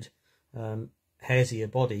tapered hare's ear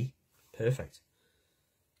body. Perfect.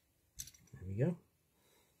 There we go.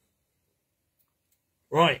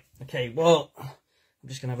 Right, okay, well, I'm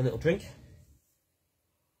just going to have a little drink.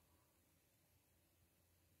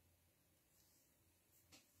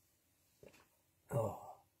 Oh.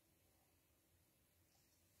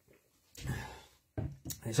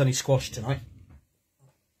 It's only squash tonight.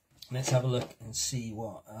 Let's have a look and see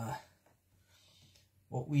what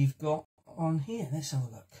we've got on here. Let's have a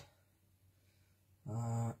look.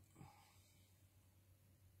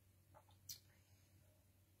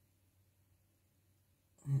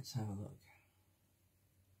 Let's have a look.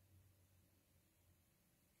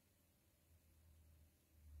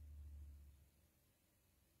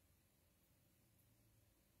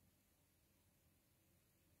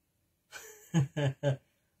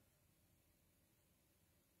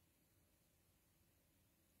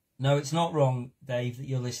 No, it's not wrong, Dave, that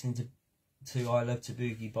you're listening to I Love to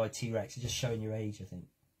Boogie by T-Rex. It's just showing your age, I think.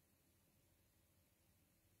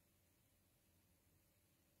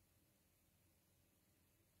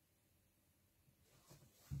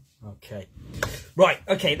 Okay. Right,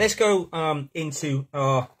 okay, let's go into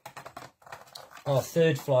our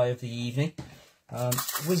third fly of the evening.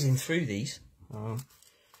 Whizzing through these.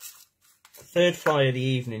 Third fly of the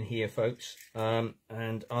evening here, folks.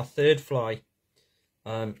 And our third fly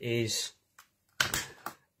is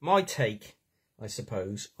my take, I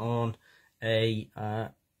suppose, on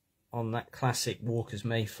that classic Walker's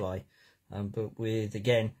Mayfly, but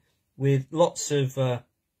with lots of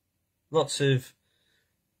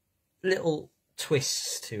little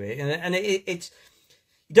twists to it, and it's,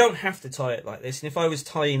 you don't have to tie it like this. And if I was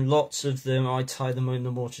tying lots of them, I'd tie them in the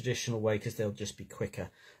more traditional way because they'll just be quicker.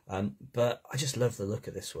 But I just love the look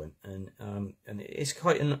of this one, and it's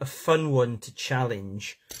quite a fun one to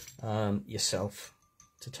challenge yourself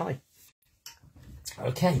to tie.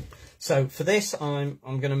 Okay, so for this, I'm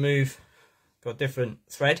going to move. Got a different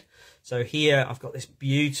thread. So here I've got this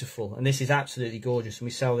beautiful, and this is absolutely gorgeous, and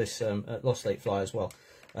we sell this at Lost Lake Fly as well.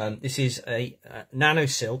 This is a nano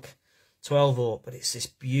silk 12/0, but it's this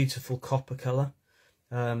beautiful copper colour,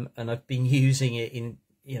 and I've been using it in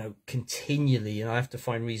you know, continually, and I have to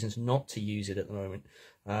find reasons not to use it at the moment.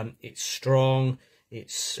 It's strong.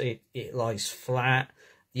 It lies flat.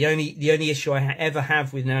 The only issue I ever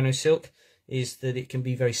have with nano silk is that it can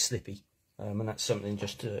be very slippy, and that's something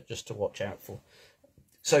just to watch out for.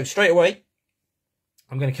 So straight away,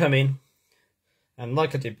 I'm going to come in, and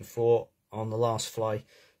like I did before on the last fly,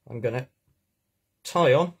 I'm going to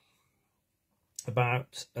tie on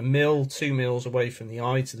about 1 mil, 2 mils away from the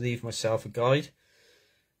eye to leave myself a guide.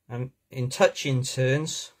 And in touching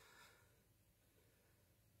turns,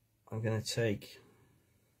 I'm going to take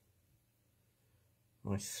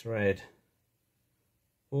my thread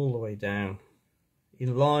all the way down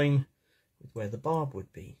in line with where the barb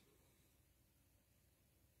would be.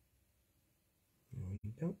 There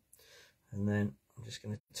we go. And then I'm just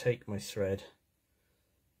going to take my thread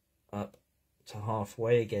up to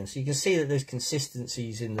halfway again. So you can see that there's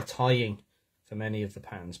consistencies in the tying for many of the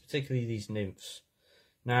pans, particularly these nymphs.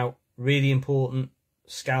 Now, really important,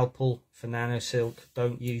 scalpel for nano silk.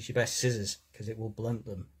 Don't use your best scissors because it will blunt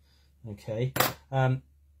them. Okay.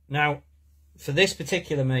 Now, for this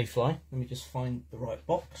particular mayfly, let me just find the right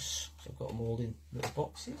box. So I've got them all in little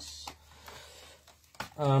boxes.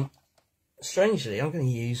 Strangely, I'm going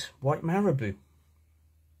to use white marabou.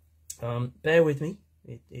 Bear with me.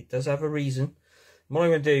 It does have a reason. What I'm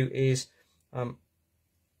going to do is I'm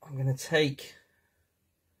going to take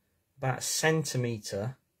about 1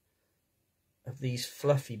 centimetre of these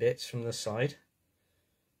fluffy bits from the side.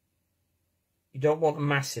 You don't want a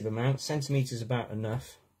massive amount. 1 centimetre is about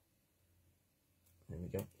enough. There we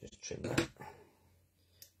go. Just trim that.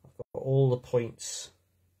 I've got all the points,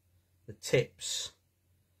 the tips.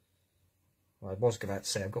 Well, I was about to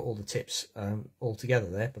say I've got all the tips all together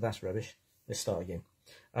there, but that's rubbish. Let's start again.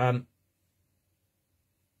 Let's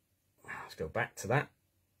go back to that.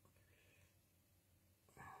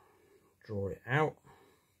 Draw it out.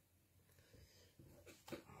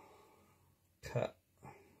 Cut.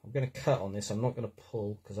 I'm going to cut on this. I'm not going to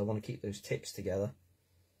pull because I want to keep those tips together.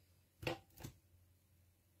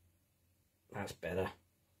 That's better.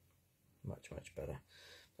 Much, much better.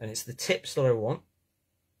 And it's the tips that I want.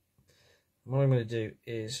 What I'm going to do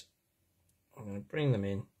is I'm going to bring them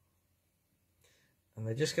in, and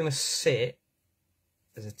they're just going to sit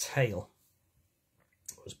as a tail,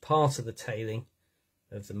 as part of the tailing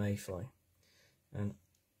of the mayfly. And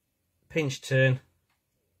pinch turn,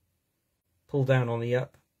 pull down on the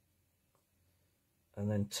up,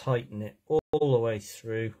 and then tighten it all the way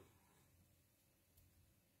through.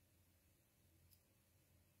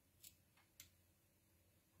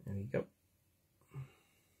 There we go.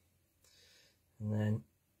 And then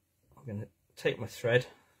I'm going to take my thread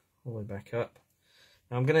all the way back up.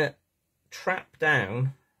 Now I'm going to trap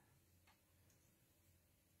down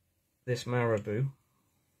this marabou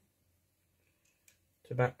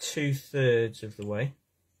to about 2/3 of the way.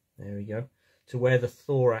 There we go. To where the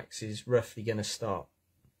thorax is roughly going to start.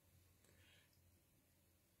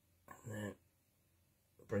 And then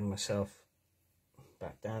bring myself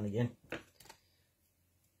back down again.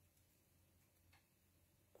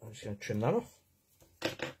 I'm just going to trim that off.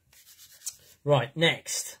 Right,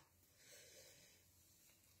 next.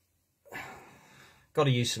 Got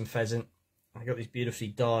to use some pheasant. I got these beautifully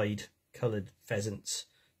dyed, coloured pheasants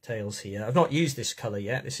tails here. I've not used this colour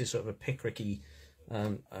yet. This is sort of a picricky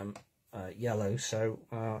yellow, so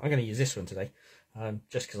I'm going to use this one today,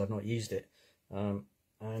 just because I've not used it. And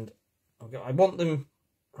I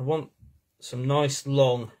want some nice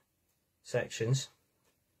long sections,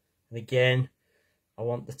 and again I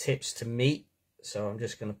want the tips to meet, so I'm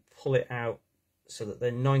just going to pull it out so that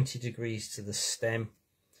they're 90 degrees to the stem,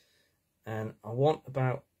 and I want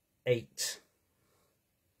about 8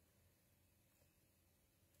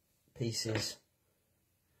 pieces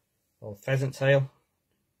of pheasant tail.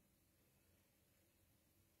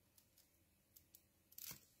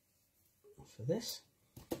 For this,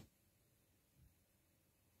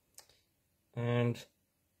 and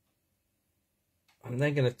I'm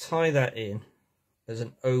then going to tie that in as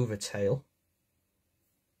an overtail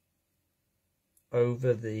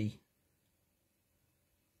over the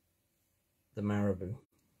marabou.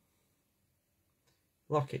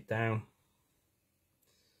 Lock it down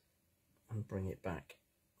and bring it back.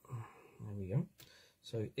 There we go.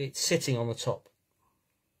 So it's sitting on the top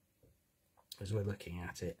as we're looking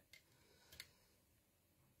at it.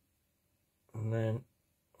 And then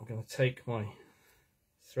I'm going to take my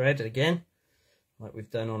thread again, like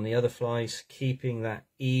we've done on the other flies, keeping that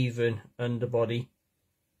even underbody,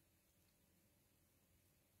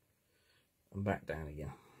 and back down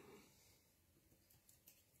again.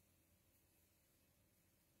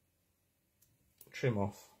 Trim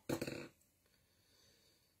off.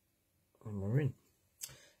 we're in.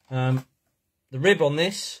 The rib on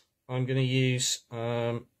this, I'm going to use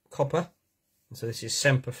copper. So this is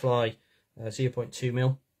Semperfly 0.2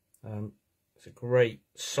 mil. It's a great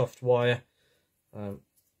soft wire.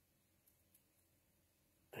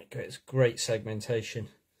 It's great segmentation.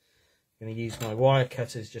 I'm going to use my wire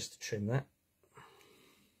cutters just to trim that.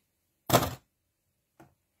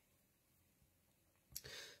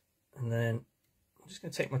 And then I'm just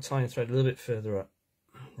going to take my tying thread a little bit further up.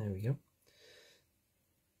 There we go.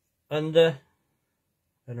 Under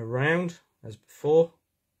and around as before.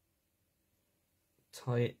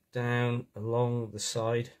 Tie it down along the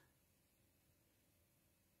side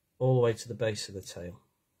all the way to the base of the tail.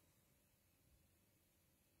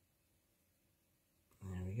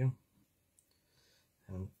 There we go.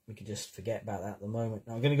 And we can just forget about that at the moment.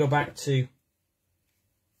 Now I'm going to go back to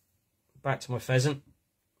my pheasant.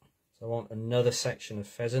 So I want another section of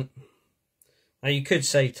pheasant. Now you could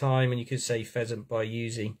save time and you could save pheasant by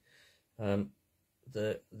using the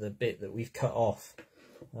bit that we've cut off,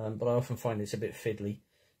 but I often find it's a bit fiddly.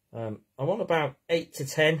 I want about 8 to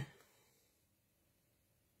 10.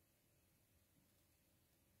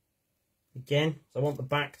 Again, so I want the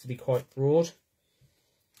back to be quite broad.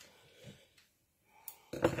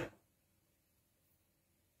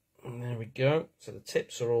 And there we go. So the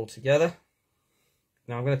tips are all together.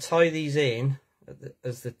 Now I'm going to tie these in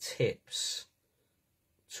as the tips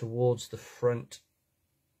towards the front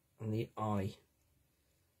and the eye.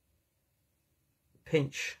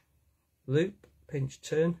 Pinch loop, pinch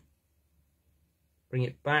turn. Bring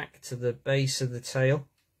it back to the base of the tail.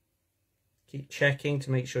 Keep checking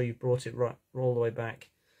to make sure you've brought it right all the way back.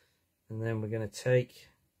 And then we're going to take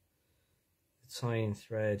the tying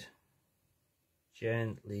thread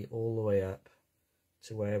gently all the way up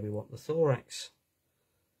to where we want the thorax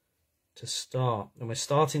to start. And we're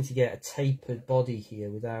starting to get a tapered body here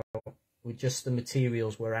with just the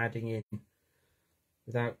materials we're adding in,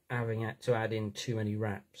 without having to add in too many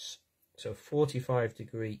wraps. So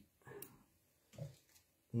 45-degree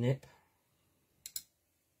nip.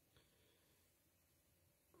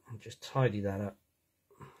 And just tidy that up.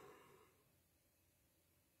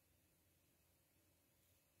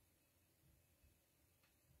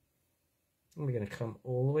 And we're going to come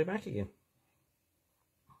all the way back again.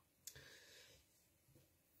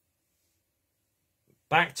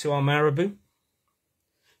 Back to our marabou.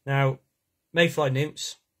 Now, Mayfly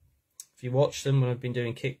nymphs, if you watch them when I've been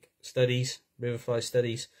doing kick studies, riverfly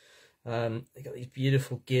studies, they've got these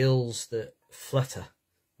beautiful gills that flutter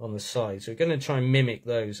on the sides. So we're going to try and mimic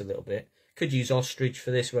those a little bit. Could use ostrich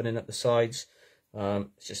for this, running up the sides.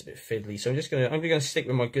 It's just a bit fiddly. So I'm going to stick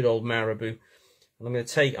with my good old marabou. And I'm going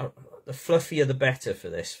to take the fluffier the better for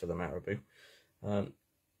this, for the marabou.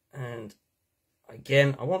 And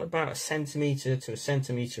again, I want about 1 centimetre to 1.5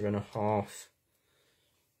 centimetres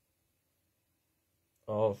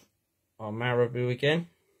of our marabou again.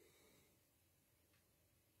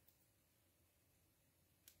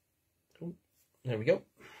 Cool. There we go.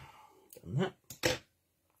 Done that.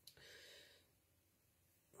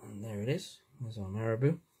 And there it is. There's our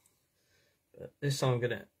marabou. But this time I'm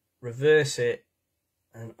going to reverse it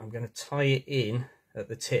and I'm going to tie it in at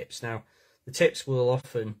the tips. Now, the tips will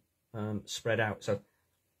often spread out, so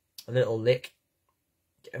a little lick,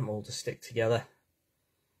 get them all to stick together,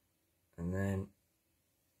 and then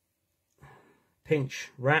pinch,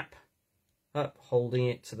 wrap up, holding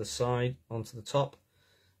it to the side onto the top,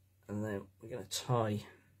 and then we're going to tie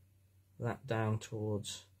that down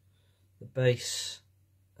towards the base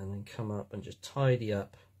and then come up and just tidy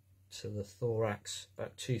up to the thorax,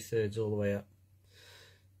 about 2/3 all the way up.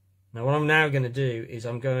 Now what I'm now going to do is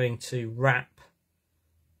I'm going to wrap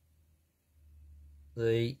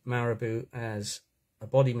the marabou as a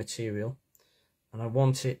body material, and I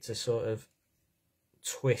want it to sort of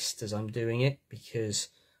twist as I'm doing it, because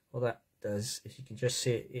what that does, if you can just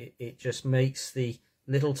see it, it just makes the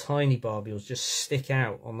little tiny barbules just stick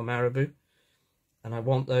out on the marabou, and I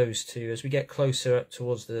want those to, as we get closer up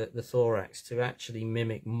towards the thorax, to actually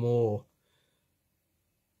mimic more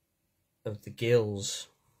of the gills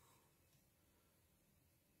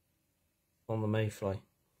on the mayfly.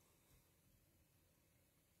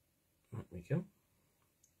 There we go.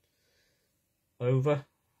 Over,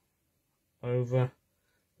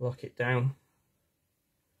 lock it down.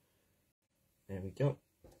 There we go.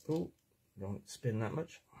 Oh, don't spin that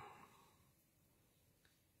much.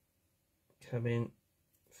 Come in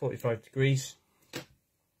 45 degrees.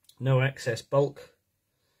 No excess bulk.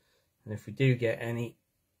 And if we do get any,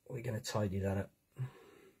 we're going to tidy that up.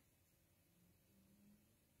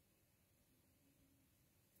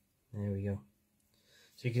 There we go.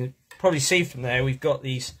 So you can probably see from there we've got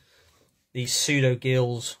these these pseudo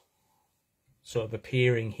gills sort of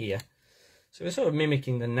appearing here. So we're sort of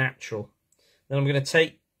mimicking the natural. Then I'm going to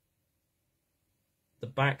take the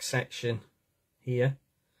back section here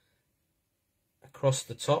across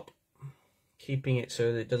the top, keeping it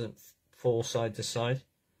so that it doesn't fall side to side.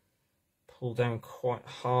 Pull down quite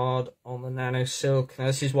hard on the nano silk. Now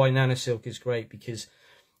this is why nano silk is great, because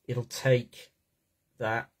it'll take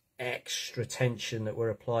that extra tension that we're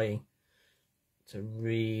applying to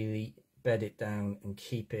really bed it down and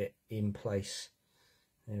keep it in place.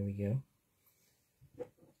 There we go.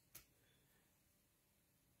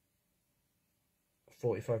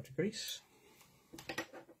 .45 degrees.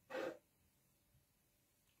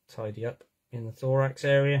 Tidy up in the thorax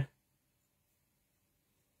area.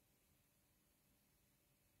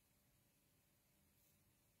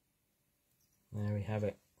 There we have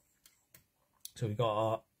it. So we've got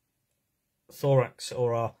our thorax,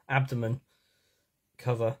 or our abdomen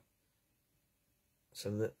cover,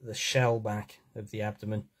 so the shell back of the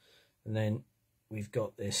abdomen, and then we've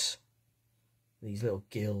got these little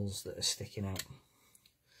gills that are sticking out.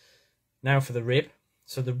 Now for the rib.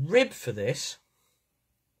 So the rib for this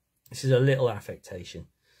is a little affectation.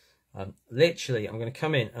 Literally, I'm going to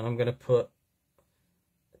come in and I'm going to put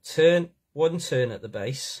one turn at the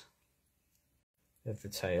base of the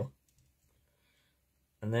tail,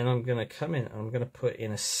 and then I'm going to come in and I'm going to put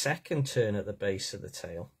in a second turn at the base of the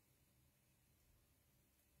tail,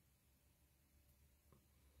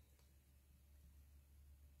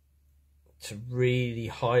 to really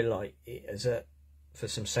highlight it as for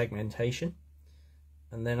some segmentation.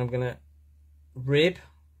 And then I'm going to rib.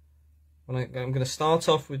 I'm going to start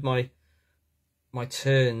off with my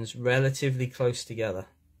turns relatively close together.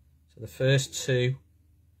 So the first two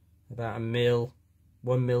about 1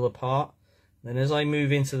 mil apart. Then as I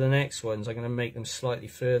move into the next ones, I'm going to make them slightly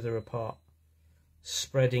further apart,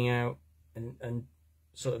 spreading out and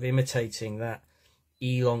sort of imitating that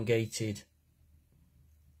elongated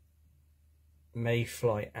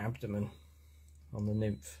mayfly abdomen on the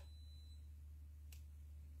nymph.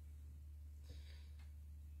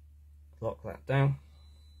 Lock that down.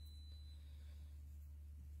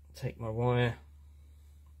 Take my wire,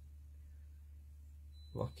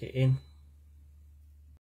 lock it in.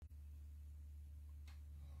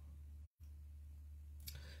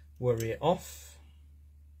 Worry it off.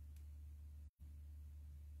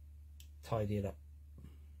 Tidy it up.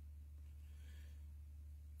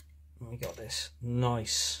 And we got this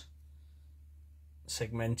nice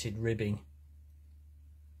segmented ribbing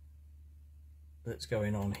that's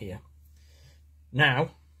going on here.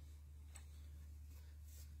 Now,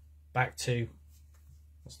 back to,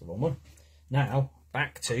 that's the wrong one. Now,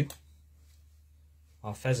 back to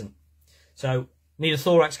our pheasant. So, need a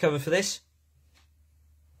thorax cover for this.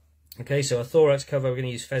 Okay, so a thorax cover, we're going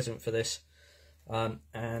to use pheasant for this. And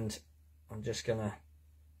I'm just going to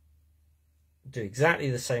do exactly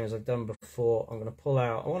the same as I've done before. I'm going to pull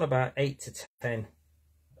out, I want about 8 to 10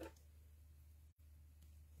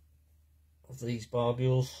 of these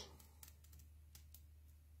barbules.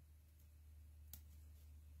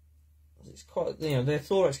 It's quite, you know, their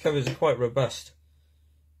thorax covers are quite robust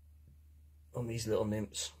on these little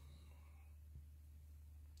nymphs.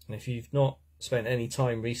 And if you've not spent any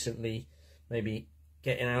time recently, maybe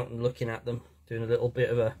getting out and looking at them, doing a little bit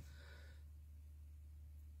of a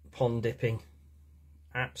pond dipping,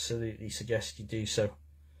 absolutely suggest you do so,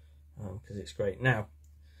 because it's great. Now,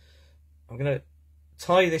 I'm going to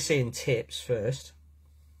tie this in tips first.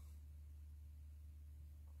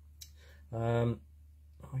 I'm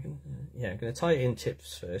going to tie it in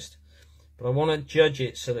tips first, but I want to judge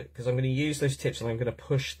it so that, because I'm going to use those tips and I'm going to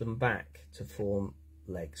push them back to form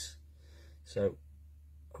legs. So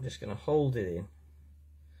I'm just going to hold it in,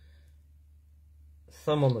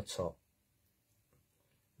 thumb on the top.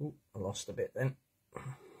 Ooh, I lost a bit then.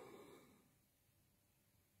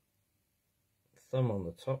 Thumb on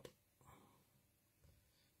the top,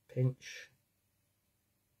 pinch,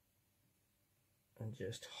 and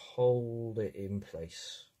just hold it in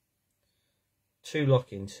place. 2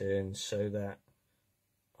 lock-in turns so that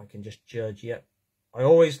I can just judge. Yep, I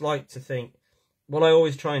always like to think, what I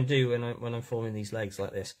always try and do when I'm forming these legs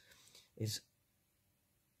like this is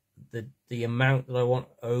the amount that I want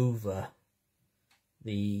over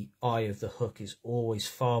the eye of the hook is always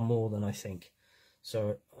far more than I think.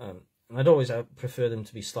 So and I prefer them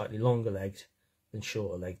to be slightly longer legged than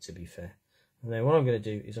shorter legged, to be fair. And then what I'm going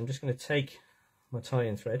to do is I'm just going to take my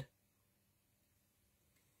tie-in thread.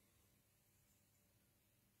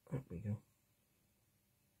 There we go.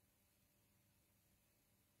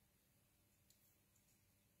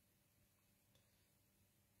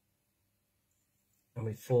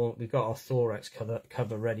 And we've got our thorax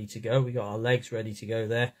cover ready to go. We've got our legs ready to go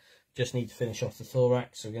there. Just need to finish off the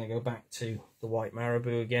thorax. So we're going to go back to the white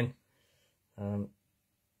marabou again.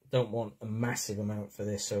 Don't want a massive amount for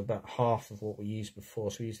this, so about half of what we used before.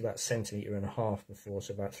 So we used about 1.5 centimeters before,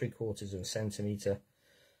 so about 3/4 centimetre.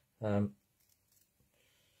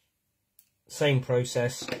 Same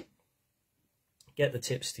process. Get the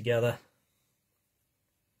tips together.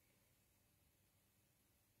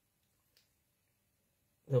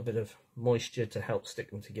 A little bit of moisture to help stick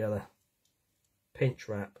them together. Pinch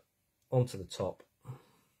wrap onto the top.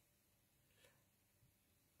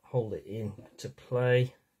 Hold it in to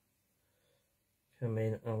play. Come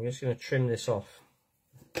in. I'm just going to trim this off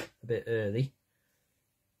a bit early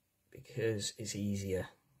because it's easier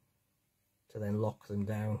to then lock them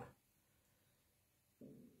down.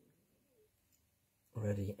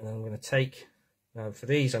 Ready. And I'm going to take, now for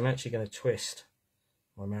these I'm actually going to twist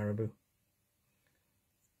my marabou.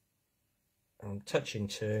 I'm touching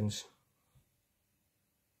turns.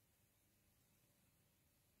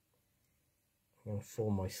 I'm going to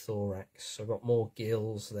form my thorax. So I've got more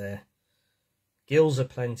gills there. Gills are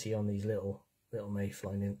plenty on these little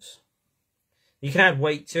Mayfly nymphs. You can add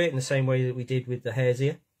weight to it in the same way that we did with the hare's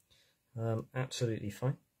ear. Absolutely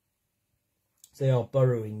fine. They are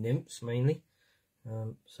burrowing nymphs mainly.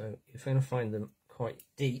 So you're going to find them quite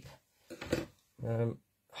deep.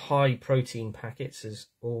 High protein packets, as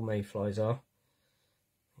all mayflies are.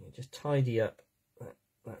 You just tidy up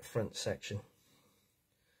that front section.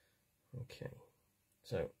 Okay,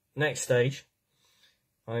 so next stage,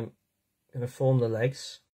 I'm going to form the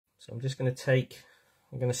legs. So I'm just going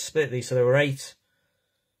to split these. So there were 8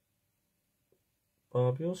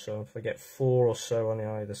 barbules, so if I get 4 or so on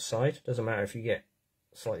either side, doesn't matter if you get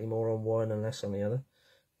slightly more on one and less on the other.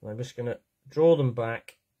 And I'm just going to draw them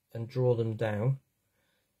back and draw them down,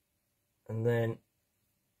 and then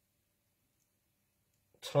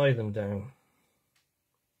tie them down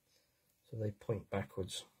so they point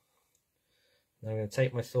backwards. Now I'm going to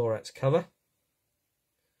take my thorax cover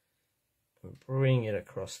and bring it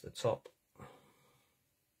across the top.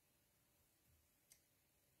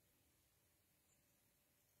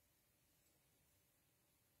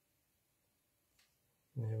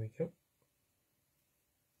 There we go.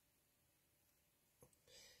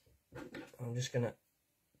 I'm just going to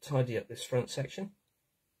tidy up this front section.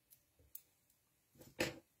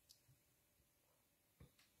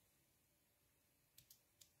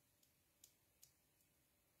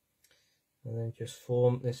 And then just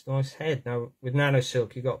form this nice head. Now with nano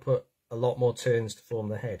silk you've got to put a lot more turns to form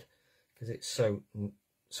the head because it's so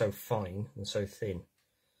fine and so thin.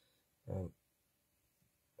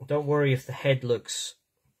 Don't worry if the head looks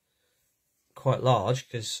quite large,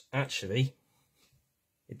 because actually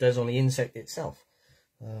it does on the insect itself.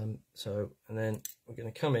 And then we're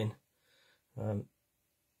going to come in and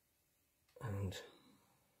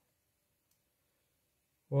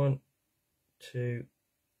 1, 2,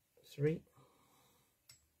 3.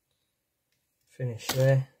 Finish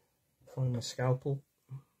there. Find my scalpel.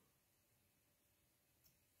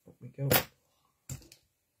 There we go. Let's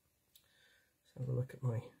have a look at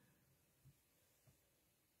my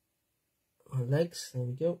legs. There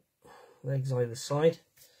we go. Legs either side.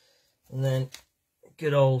 And then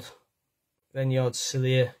good old Vineyard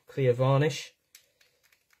Celia clear varnish.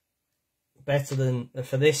 Better than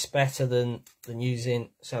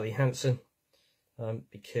using Sally Hansen,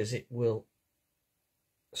 because it will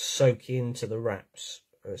soak into the wraps.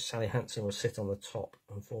 Sally Hansen will sit on the top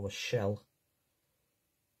and form a shell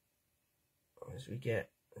as we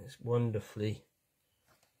get this wonderfully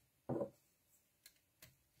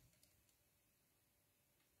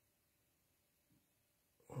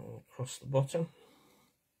across the bottom.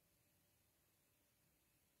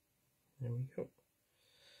 There we go.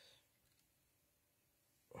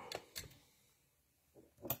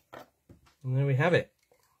 And there we have it.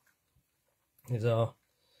 Here's our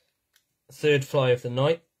third fly of the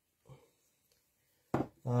night.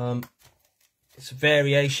 It's a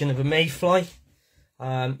variation of a mayfly.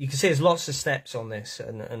 You can see there's lots of steps on this,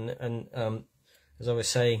 and as I was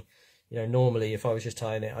saying, you know, normally if I was just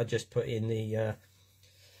tying it, I'd just put in the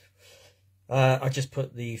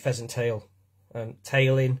pheasant tail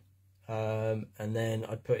in, and then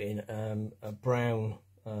I'd put in a brown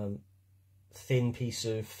thin piece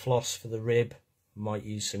of floss for the rib. Might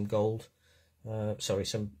use some gold,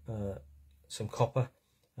 some copper,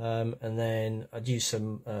 and then I'd use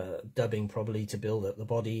some dubbing probably to build up the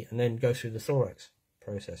body, and then go through the thorax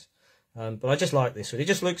process. But I just like this one. It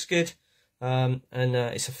just looks good, and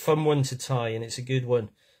it's a fun one to tie, and it's a good one.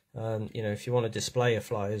 You know, if you want to display a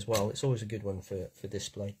fly as well, it's always a good one for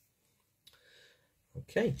display.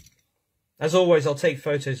 Okay. As always, I'll take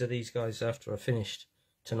photos of these guys after I've finished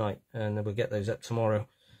tonight, and then we'll get those up tomorrow,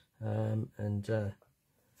 and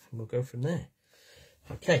we'll go from there.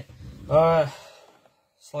 Okay.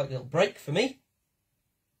 Slight little break for me.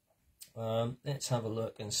 Let's have a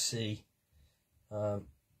look and see. Oh,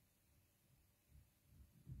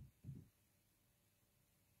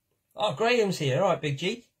 Graham's here. All right, Big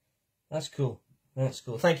G. That's cool. That's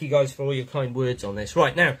cool. Thank you guys for all your kind words on this.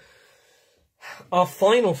 Right, now, our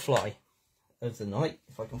final fly of the night.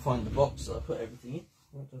 If I can find the box that I put everything in.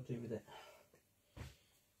 What do I do with it?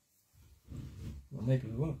 Well, maybe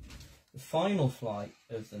we won't. The final fly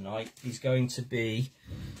of the night is going to be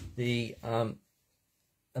the a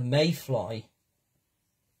Mayfly.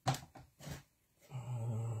 I'll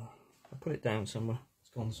put it down somewhere. It's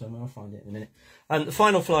gone somewhere. I'll find it in a minute. The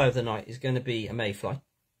final fly of the night is going to be a Mayfly.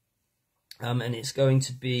 And it's going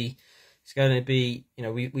to be, you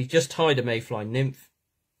know, we've just tied a Mayfly Nymph.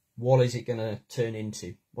 What is it going to turn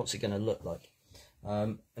into? What's it going to look like?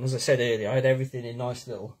 And as I said earlier, I had everything in nice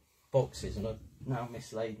little boxes, and I've now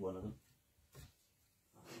mislaid one of them.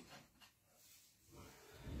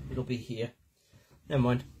 It'll be here. Never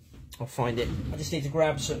mind, I'll find it. I just need to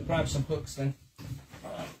grab some hooks then.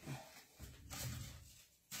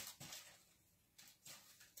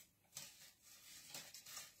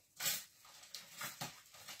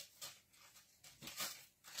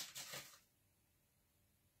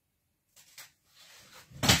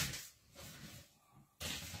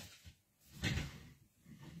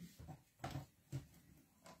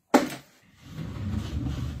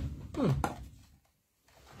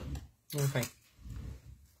 Okay,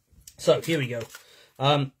 so here we go.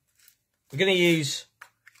 We're going to use,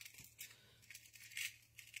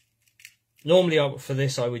 normally for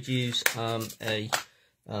this I would use a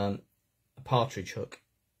partridge hook,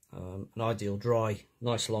 an ideal dry,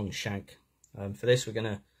 nice long shank. For this I'm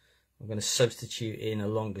going to substitute in a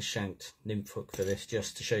longer shanked nymph hook for this,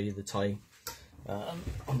 just to show you the tying,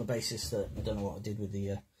 on the basis that I don't know what I did with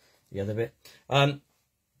the other bit. And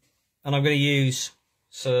I'm going to use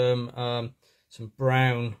some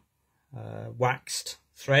brown waxed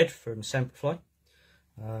thread from Semperfli,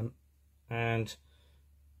 and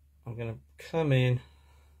I'm going to come in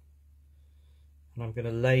and I'm going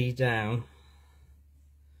to lay down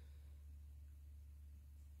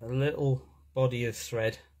a little body of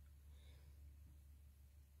thread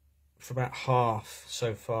for about half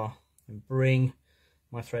so far, and bring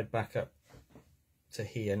my thread back up to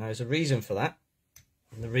here. Now there's a reason for that.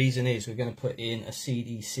 And the reason is we're going to put in a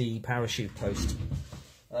CDC parachute post.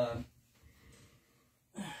 There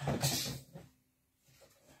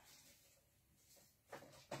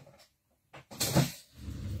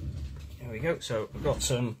we go. So I've got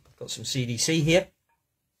some CDC here,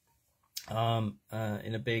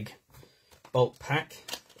 in a big bulk pack.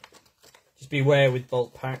 Just be aware with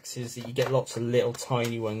bulk packs is that you get lots of little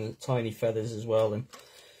tiny ones, tiny feathers as well, and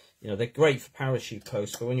you know, they're great for parachute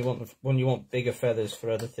posts, but when you want bigger feathers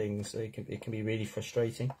for other things, it can be really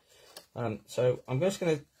frustrating. So I'm just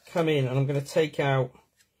going to come in and I'm going to take out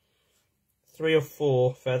 3 or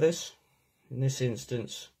 4 feathers. In this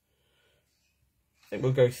instance, I think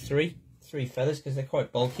we'll go 3 feathers because they're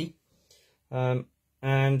quite bulky. And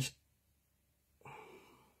I'm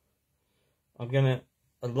going to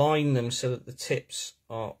align them so that the tips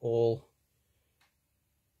are all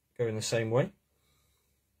going the same way.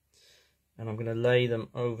 And I'm going to lay them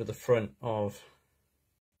over the front of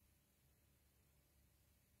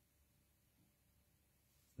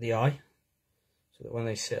the eye, so that when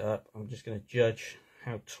they sit up, I'm just going to judge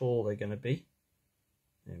how tall they're going to be.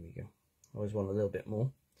 There we go. I always want a little bit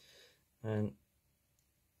more. And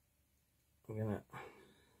I'm going to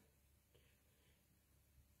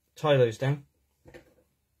tie those down. I'm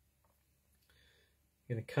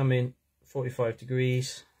going to come in 45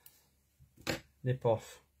 degrees, nip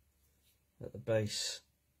off at the base,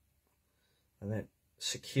 and then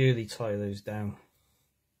securely tie those down.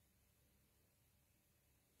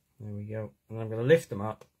 There we go. And I'm going to lift them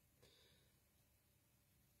up,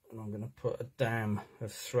 and I'm going to put a dam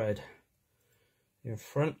of thread in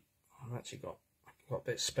front. I've actually got a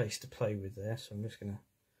bit of space to play with there, so I'm just going to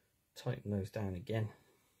tighten those down again.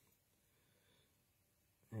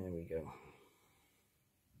 There we go.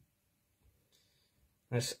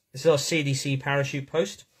 This is our CDC parachute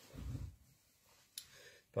post,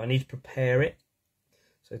 but I need to prepare it.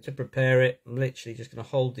 So to prepare it, I'm literally just going to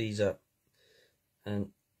hold these up, and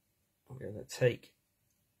I'm going to take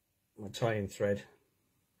my tying thread,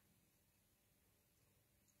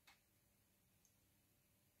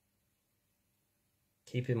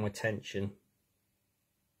 keeping my tension,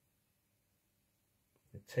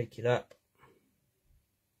 take it up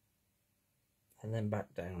and then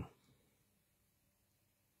back down.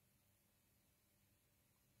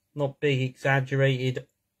 Not big, exaggerated,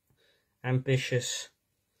 ambitious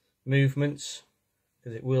movements,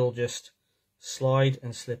 because it will just slide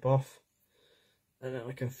and slip off. And then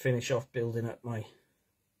I can finish off building up my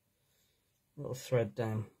little thread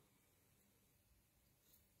down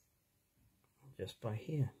just by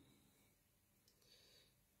here.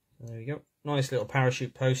 So there we go. Nice little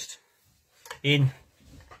parachute post in,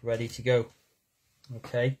 ready to go.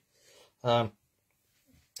 Okay. Oh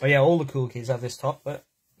yeah, all the cool kids have this top, but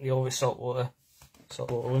the always saltwater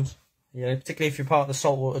ones. Yeah, particularly if you're part of the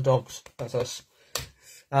saltwater dogs. That's us.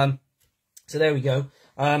 So there we go.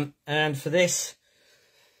 And for this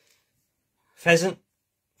pheasant,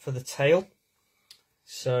 for the tail,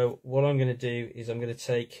 so what I'm going to do is I'm going to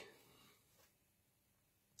take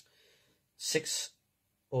 6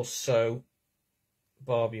 or so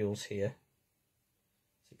barbules here.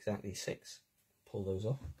 It's exactly 6. Pull those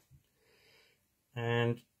off.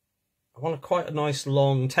 And I want quite a nice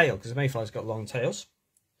long tail, because the mayfly's got long tails.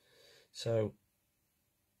 So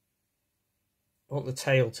I want the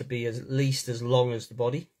tail to be at least as long as the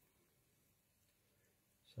body.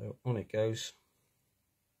 So on it goes.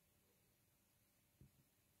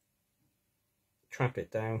 Trap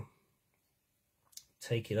it down.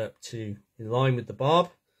 Take it up to in line with the barb.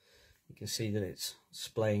 You can see that it's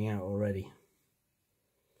splaying out already.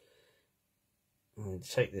 And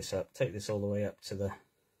take this up, take this all the way up to the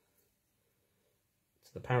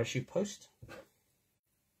parachute post.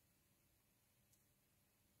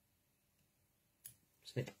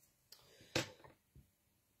 Snip.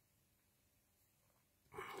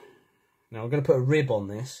 Now I'm going to put a rib on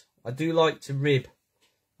this. I do like to rib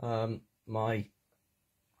a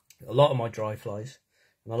lot of my dry flies,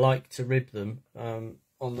 and I like to rib them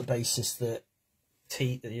on the basis that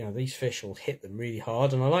these fish will hit them really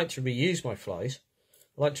hard, and I like to reuse my flies.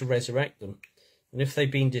 I like to resurrect them, and if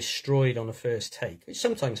they've been destroyed on a first take, which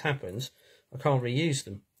sometimes happens, I can't reuse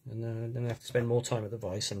them, and then I have to spend more time at the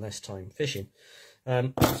vise and less time fishing.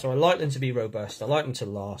 So I like them to be robust. I like them to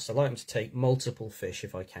last. I like them to take multiple fish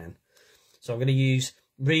if I can. So I'm going to use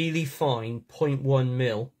really fine 0.1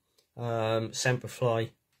 mil semper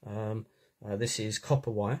fly. This is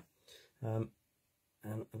copper wire, and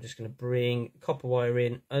I'm just going to bring copper wire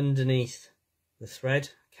in underneath the thread,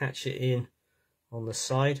 catch it in on the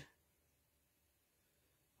side,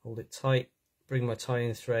 hold it tight, bring my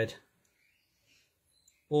tie-in thread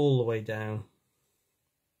all the way down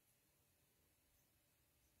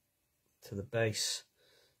to the base,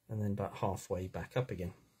 and then about halfway back up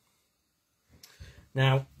again.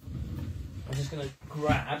 Now I'm just going to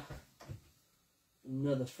grab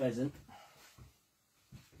another pheasant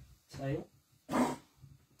tail. Where's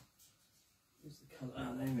the colour?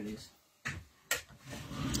 Oh, there it is.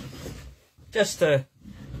 Just to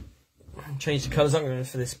change the colours, I'm going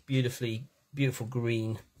for this beautiful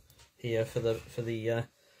green here for the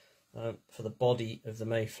body of the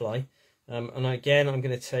mayfly. And again, I'm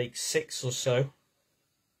going to take 6 or so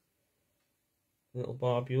little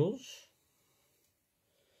barbules,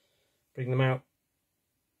 bring them out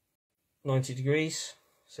 90 degrees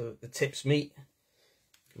so that the tips meet.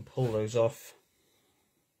 You can pull those off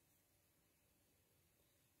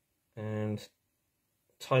and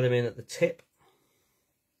tie them in at the tip.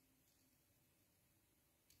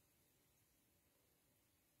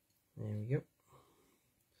 There we go.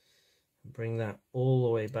 Bring that all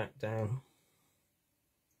the way back down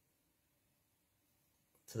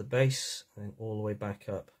to the base, and then all the way back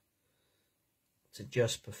up to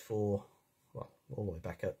just before, well, all the way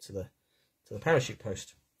back up to the parachute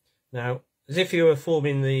post. Now, as if you were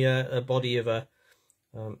forming the body of a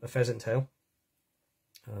pheasant tail,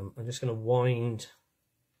 I'm just going to wind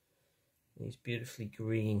these beautifully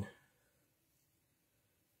green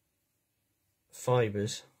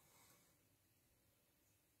fibres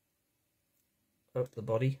up the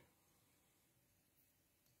body.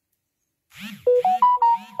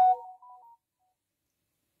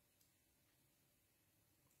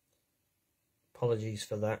 Apologies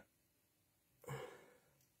for that.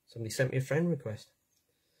 Somebody sent me a friend request.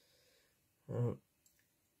 And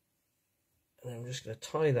I'm just going to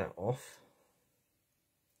tie that off.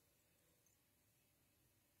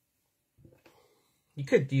 You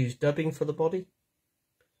could use dubbing for the body.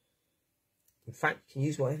 In fact, you can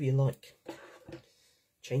use whatever you like.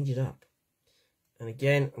 Change it up. And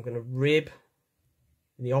again, I'm going to rib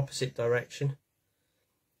in the opposite direction.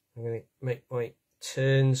 I'm going to make my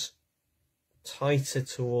turns tighter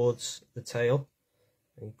towards the tail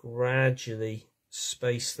and gradually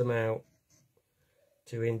space them out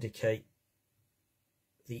to indicate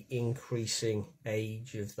the increasing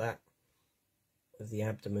age of that of the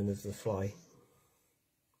abdomen of the fly,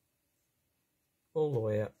 all the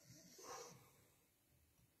way up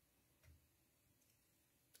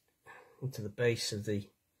into the base of the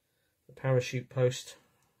parachute post.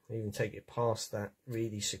 Even take it past that,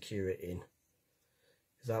 really secure it in,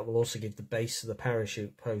 because that will also give the base of the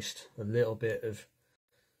parachute post a little bit of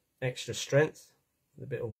extra strength, a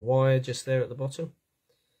bit of wire just there at the bottom,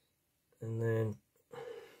 and then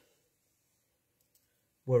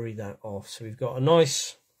worry that off. So we've got a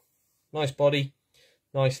nice body,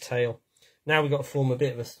 nice tail. Now we've got to form a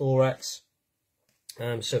bit of a thorax.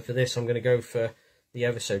 So for this I'm going to go for the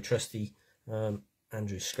ever so trusty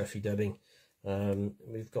Andrew Scruffy dubbing.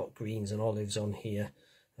 We've got greens and olives on here,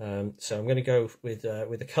 so I'm going to go with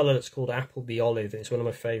a colour that's called Appleby Olive. It's one of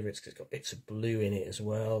my favourites because it's got bits of blue in it as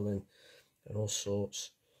well, and all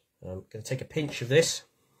sorts. I'm going to take a pinch of this,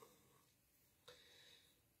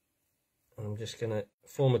 and I'm just going to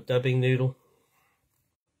form a dubbing noodle,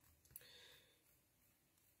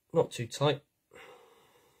 not too tight.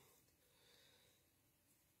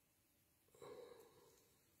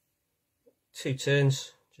 Two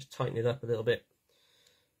turns, just tighten it up a little bit,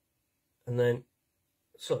 and then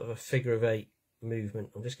sort of a figure of 8 movement.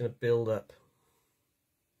 I'm just going to build up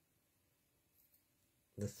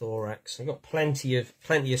the thorax. I've got plenty of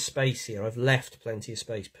space here. I've left plenty of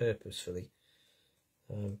space purposefully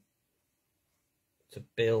to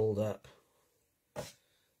build up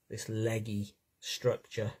this leggy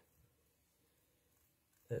structure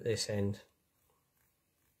at this end.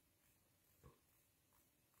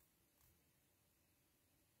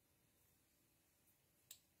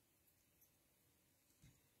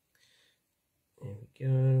 There we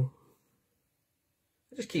go.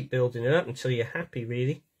 Just keep building it up until you're happy,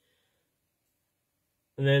 really.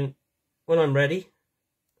 And then when I'm ready,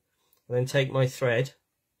 I then take my thread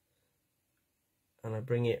and I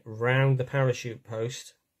bring it round the parachute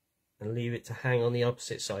post and leave it to hang on the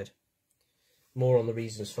opposite side. More on the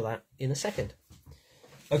reasons for that in a second.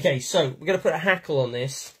 Okay, so we're going to put a hackle on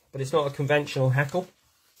this, but it's not a conventional hackle.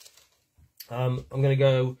 I'm going to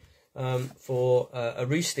go for a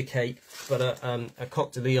rooster cape, but a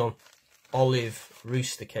Coq de Leon olive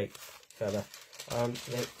rooster cape feather.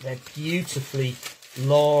 They're beautifully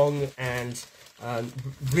long and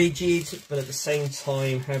rigid, but at the same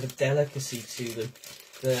time have a delicacy to them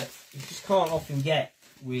that you just can't often get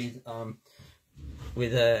with a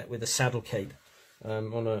saddle cape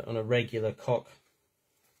on a regular cock.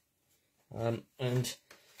 And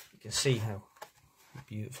you can see how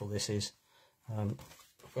beautiful this is. I've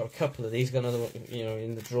got a couple of these, got another one,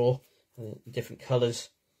 in the drawer, different colours.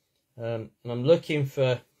 And I'm looking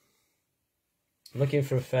for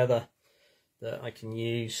a feather that I can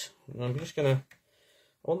use. And I'm just gonna,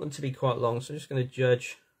 I want them to be quite long, so I'm just gonna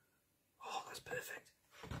judge. Oh, that's perfect.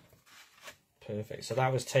 Perfect. So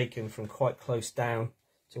that was taken from quite close down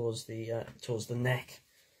towards the neck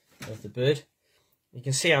of the bird. You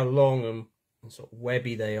can see how long and sort of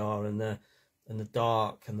webby they are, and the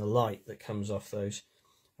dark and the light that comes off those.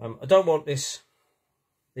 I don't want this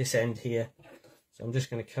end here, so I'm just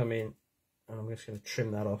going to come in and I'm just going to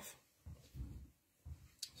trim that off.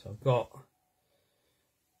 So I've got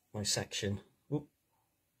my section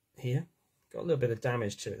here. Got a little bit of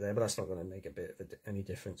damage to it there, but that's not going to make a bit of any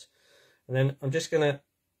difference. And then I'm just going to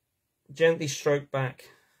gently stroke back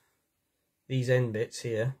these end bits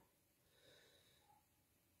here.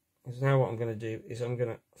 Because now what I'm going to do is I'm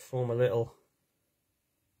going to form a little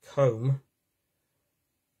comb,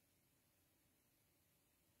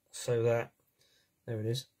 so that, there it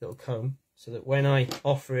is, little comb, so that when I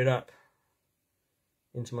offer it up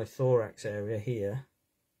into my thorax area here,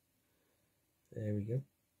 there we go,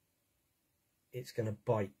 it's going to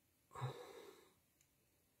bite.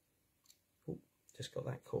 Ooh, just got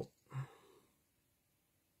that caught.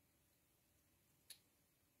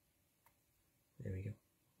 There we go.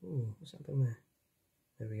 Ooh, what's happened there?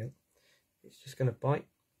 There we go. It's just going to bite,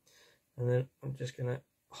 and then I'm just going to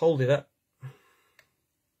hold it up,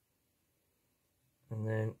 and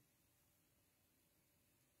then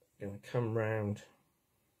I'm going to come round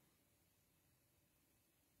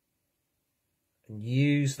and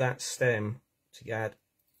use that stem to add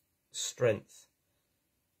strength,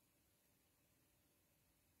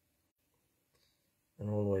 and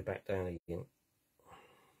all the way back down again,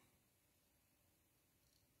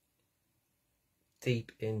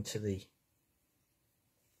 deep into the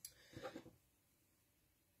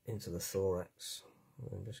thorax.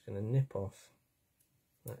 I'm just going to nip off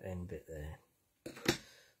that end bit there.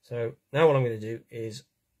 So now what I'm going to do is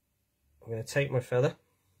I'm going to take my feather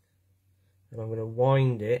and I'm going to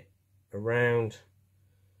wind it around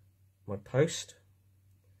my post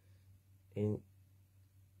in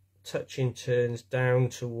touching turns down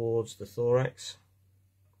towards the thorax.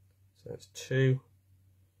 So that's 2,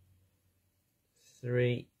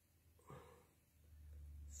 3,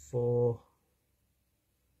 4,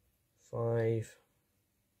 5,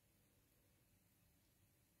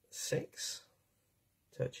 6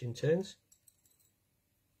 touching turns.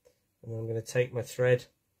 And I'm going to take my thread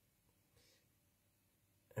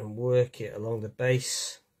and work it along the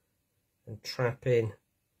base and trap in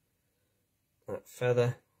that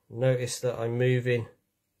feather. Notice that I'm moving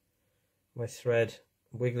my thread,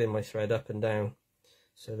 wiggling my thread up and down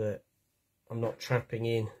so that I'm not trapping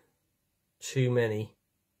in too many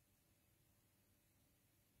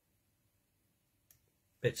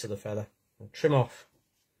bits of the feather. I'll trim off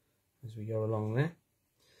as we go along there.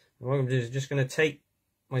 And what I'm going to do is just going to take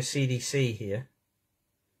my CDC here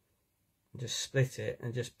and just split it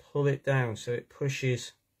and just pull it down so it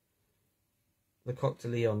pushes the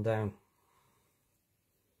Coq-de-Lion down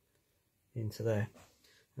into there.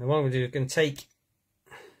 And what I'm going to do is going to take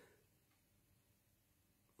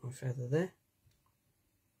my feather there.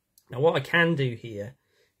 Now what I can do here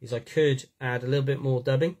is I could add a little bit more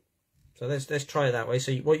dubbing. So let's try it that way.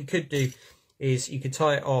 So what you could do is you could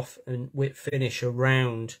tie it off and whip finish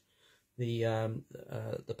around the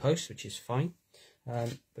post, which is fine.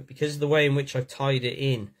 But because of the way in which I've tied it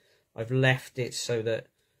in, I've left it so that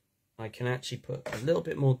I can actually put a little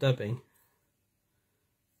bit more dubbing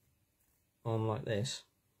on like this.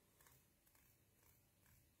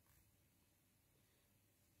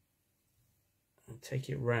 And take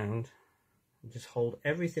it round and just hold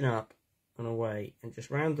everything up and away and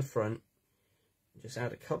just round the front. Just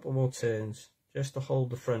add a couple more turns just to hold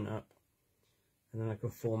the front up, and then I can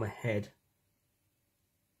form a head.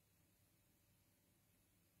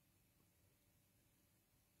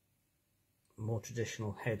 A more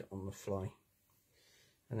traditional head on the fly.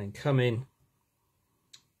 And then come in,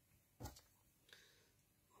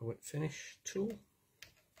 whip finish tool,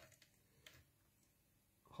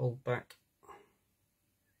 hold back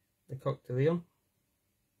the Coq-de-Lion.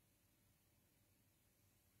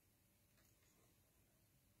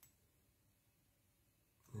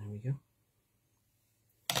 There we go.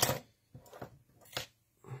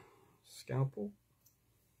 Scalpel.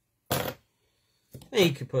 And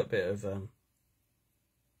you could put a bit of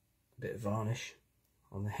varnish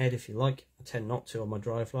on the head if you like. I tend not to on my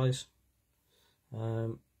dry flies.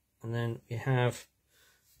 And then we have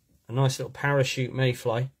a nice little parachute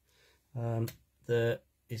mayfly that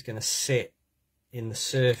is going to sit in the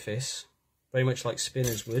surface, very much like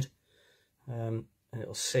spinners would. And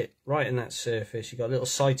it'll sit right in that surface. You've got a little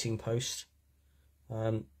sighting post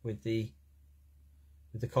with the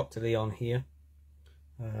Coq-de-Lion here.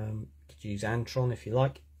 You could use Antron if you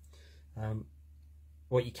like.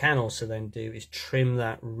 What you can also then do is trim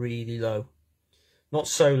that really low. Not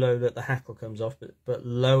so low that the hackle comes off, but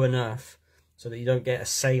low enough so that you don't get a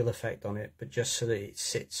sail effect on it, but just so that it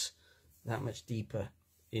sits that much deeper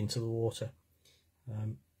into the water.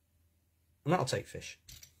 And that'll take fish.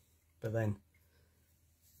 But then,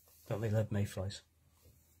 don't they love mayflies?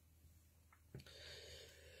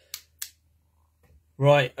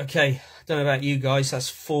 Right, okay, don't know about you guys, that's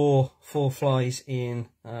four flies in,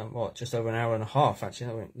 what, just over an hour and a half, actually.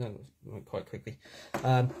 That went quite quickly.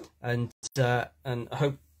 And I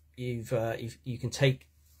hope you can take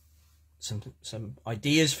some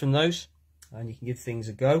ideas from those, and you can give things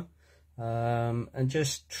a go, and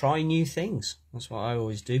just try new things. That's what I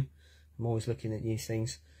always do. I'm always looking at new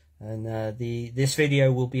things. And this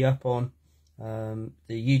video will be up on the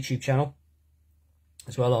YouTube channel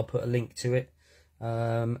as well. I'll put a link to it,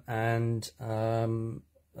 and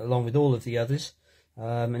along with all of the others.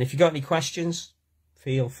 And if you've got any questions,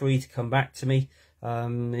 feel free to come back to me.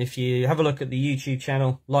 If you have a look at the YouTube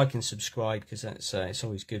channel, like and subscribe, because that's it's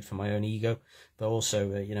always good for my own ego, but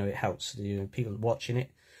also you know, it helps the people watching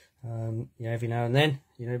it. You know, every now and then,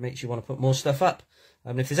 you know, it makes you want to put more stuff up.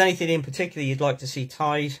 If there's anything in particular you'd like to see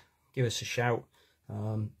tied, give us a shout.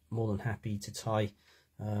 More than happy to tie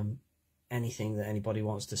anything that anybody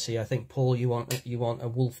wants to see. I think, Paul, you want a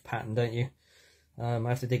wolf pattern, don't you? I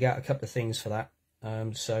have to dig out a couple of things for that.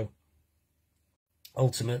 So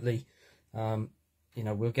ultimately, you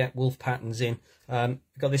know, we'll get wolf patterns in. I've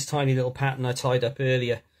got this tiny little pattern I tied up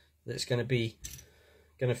earlier that's going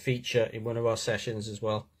to feature in one of our sessions as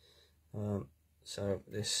well. So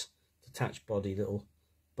this detached body, little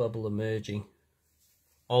bubble emerging,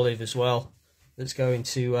 olive as well, that's going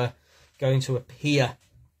to appear.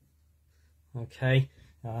 Okay,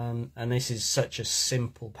 and this is such a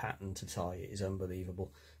simple pattern to tie, it is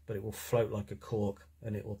unbelievable, but it will float like a cork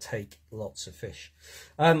and it will take lots of fish.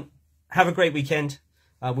 Have a great weekend.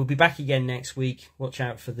 We'll be back again next week. Watch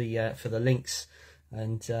out for the links,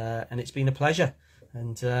 and it's been a pleasure.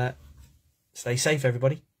 And stay safe,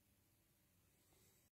 everybody.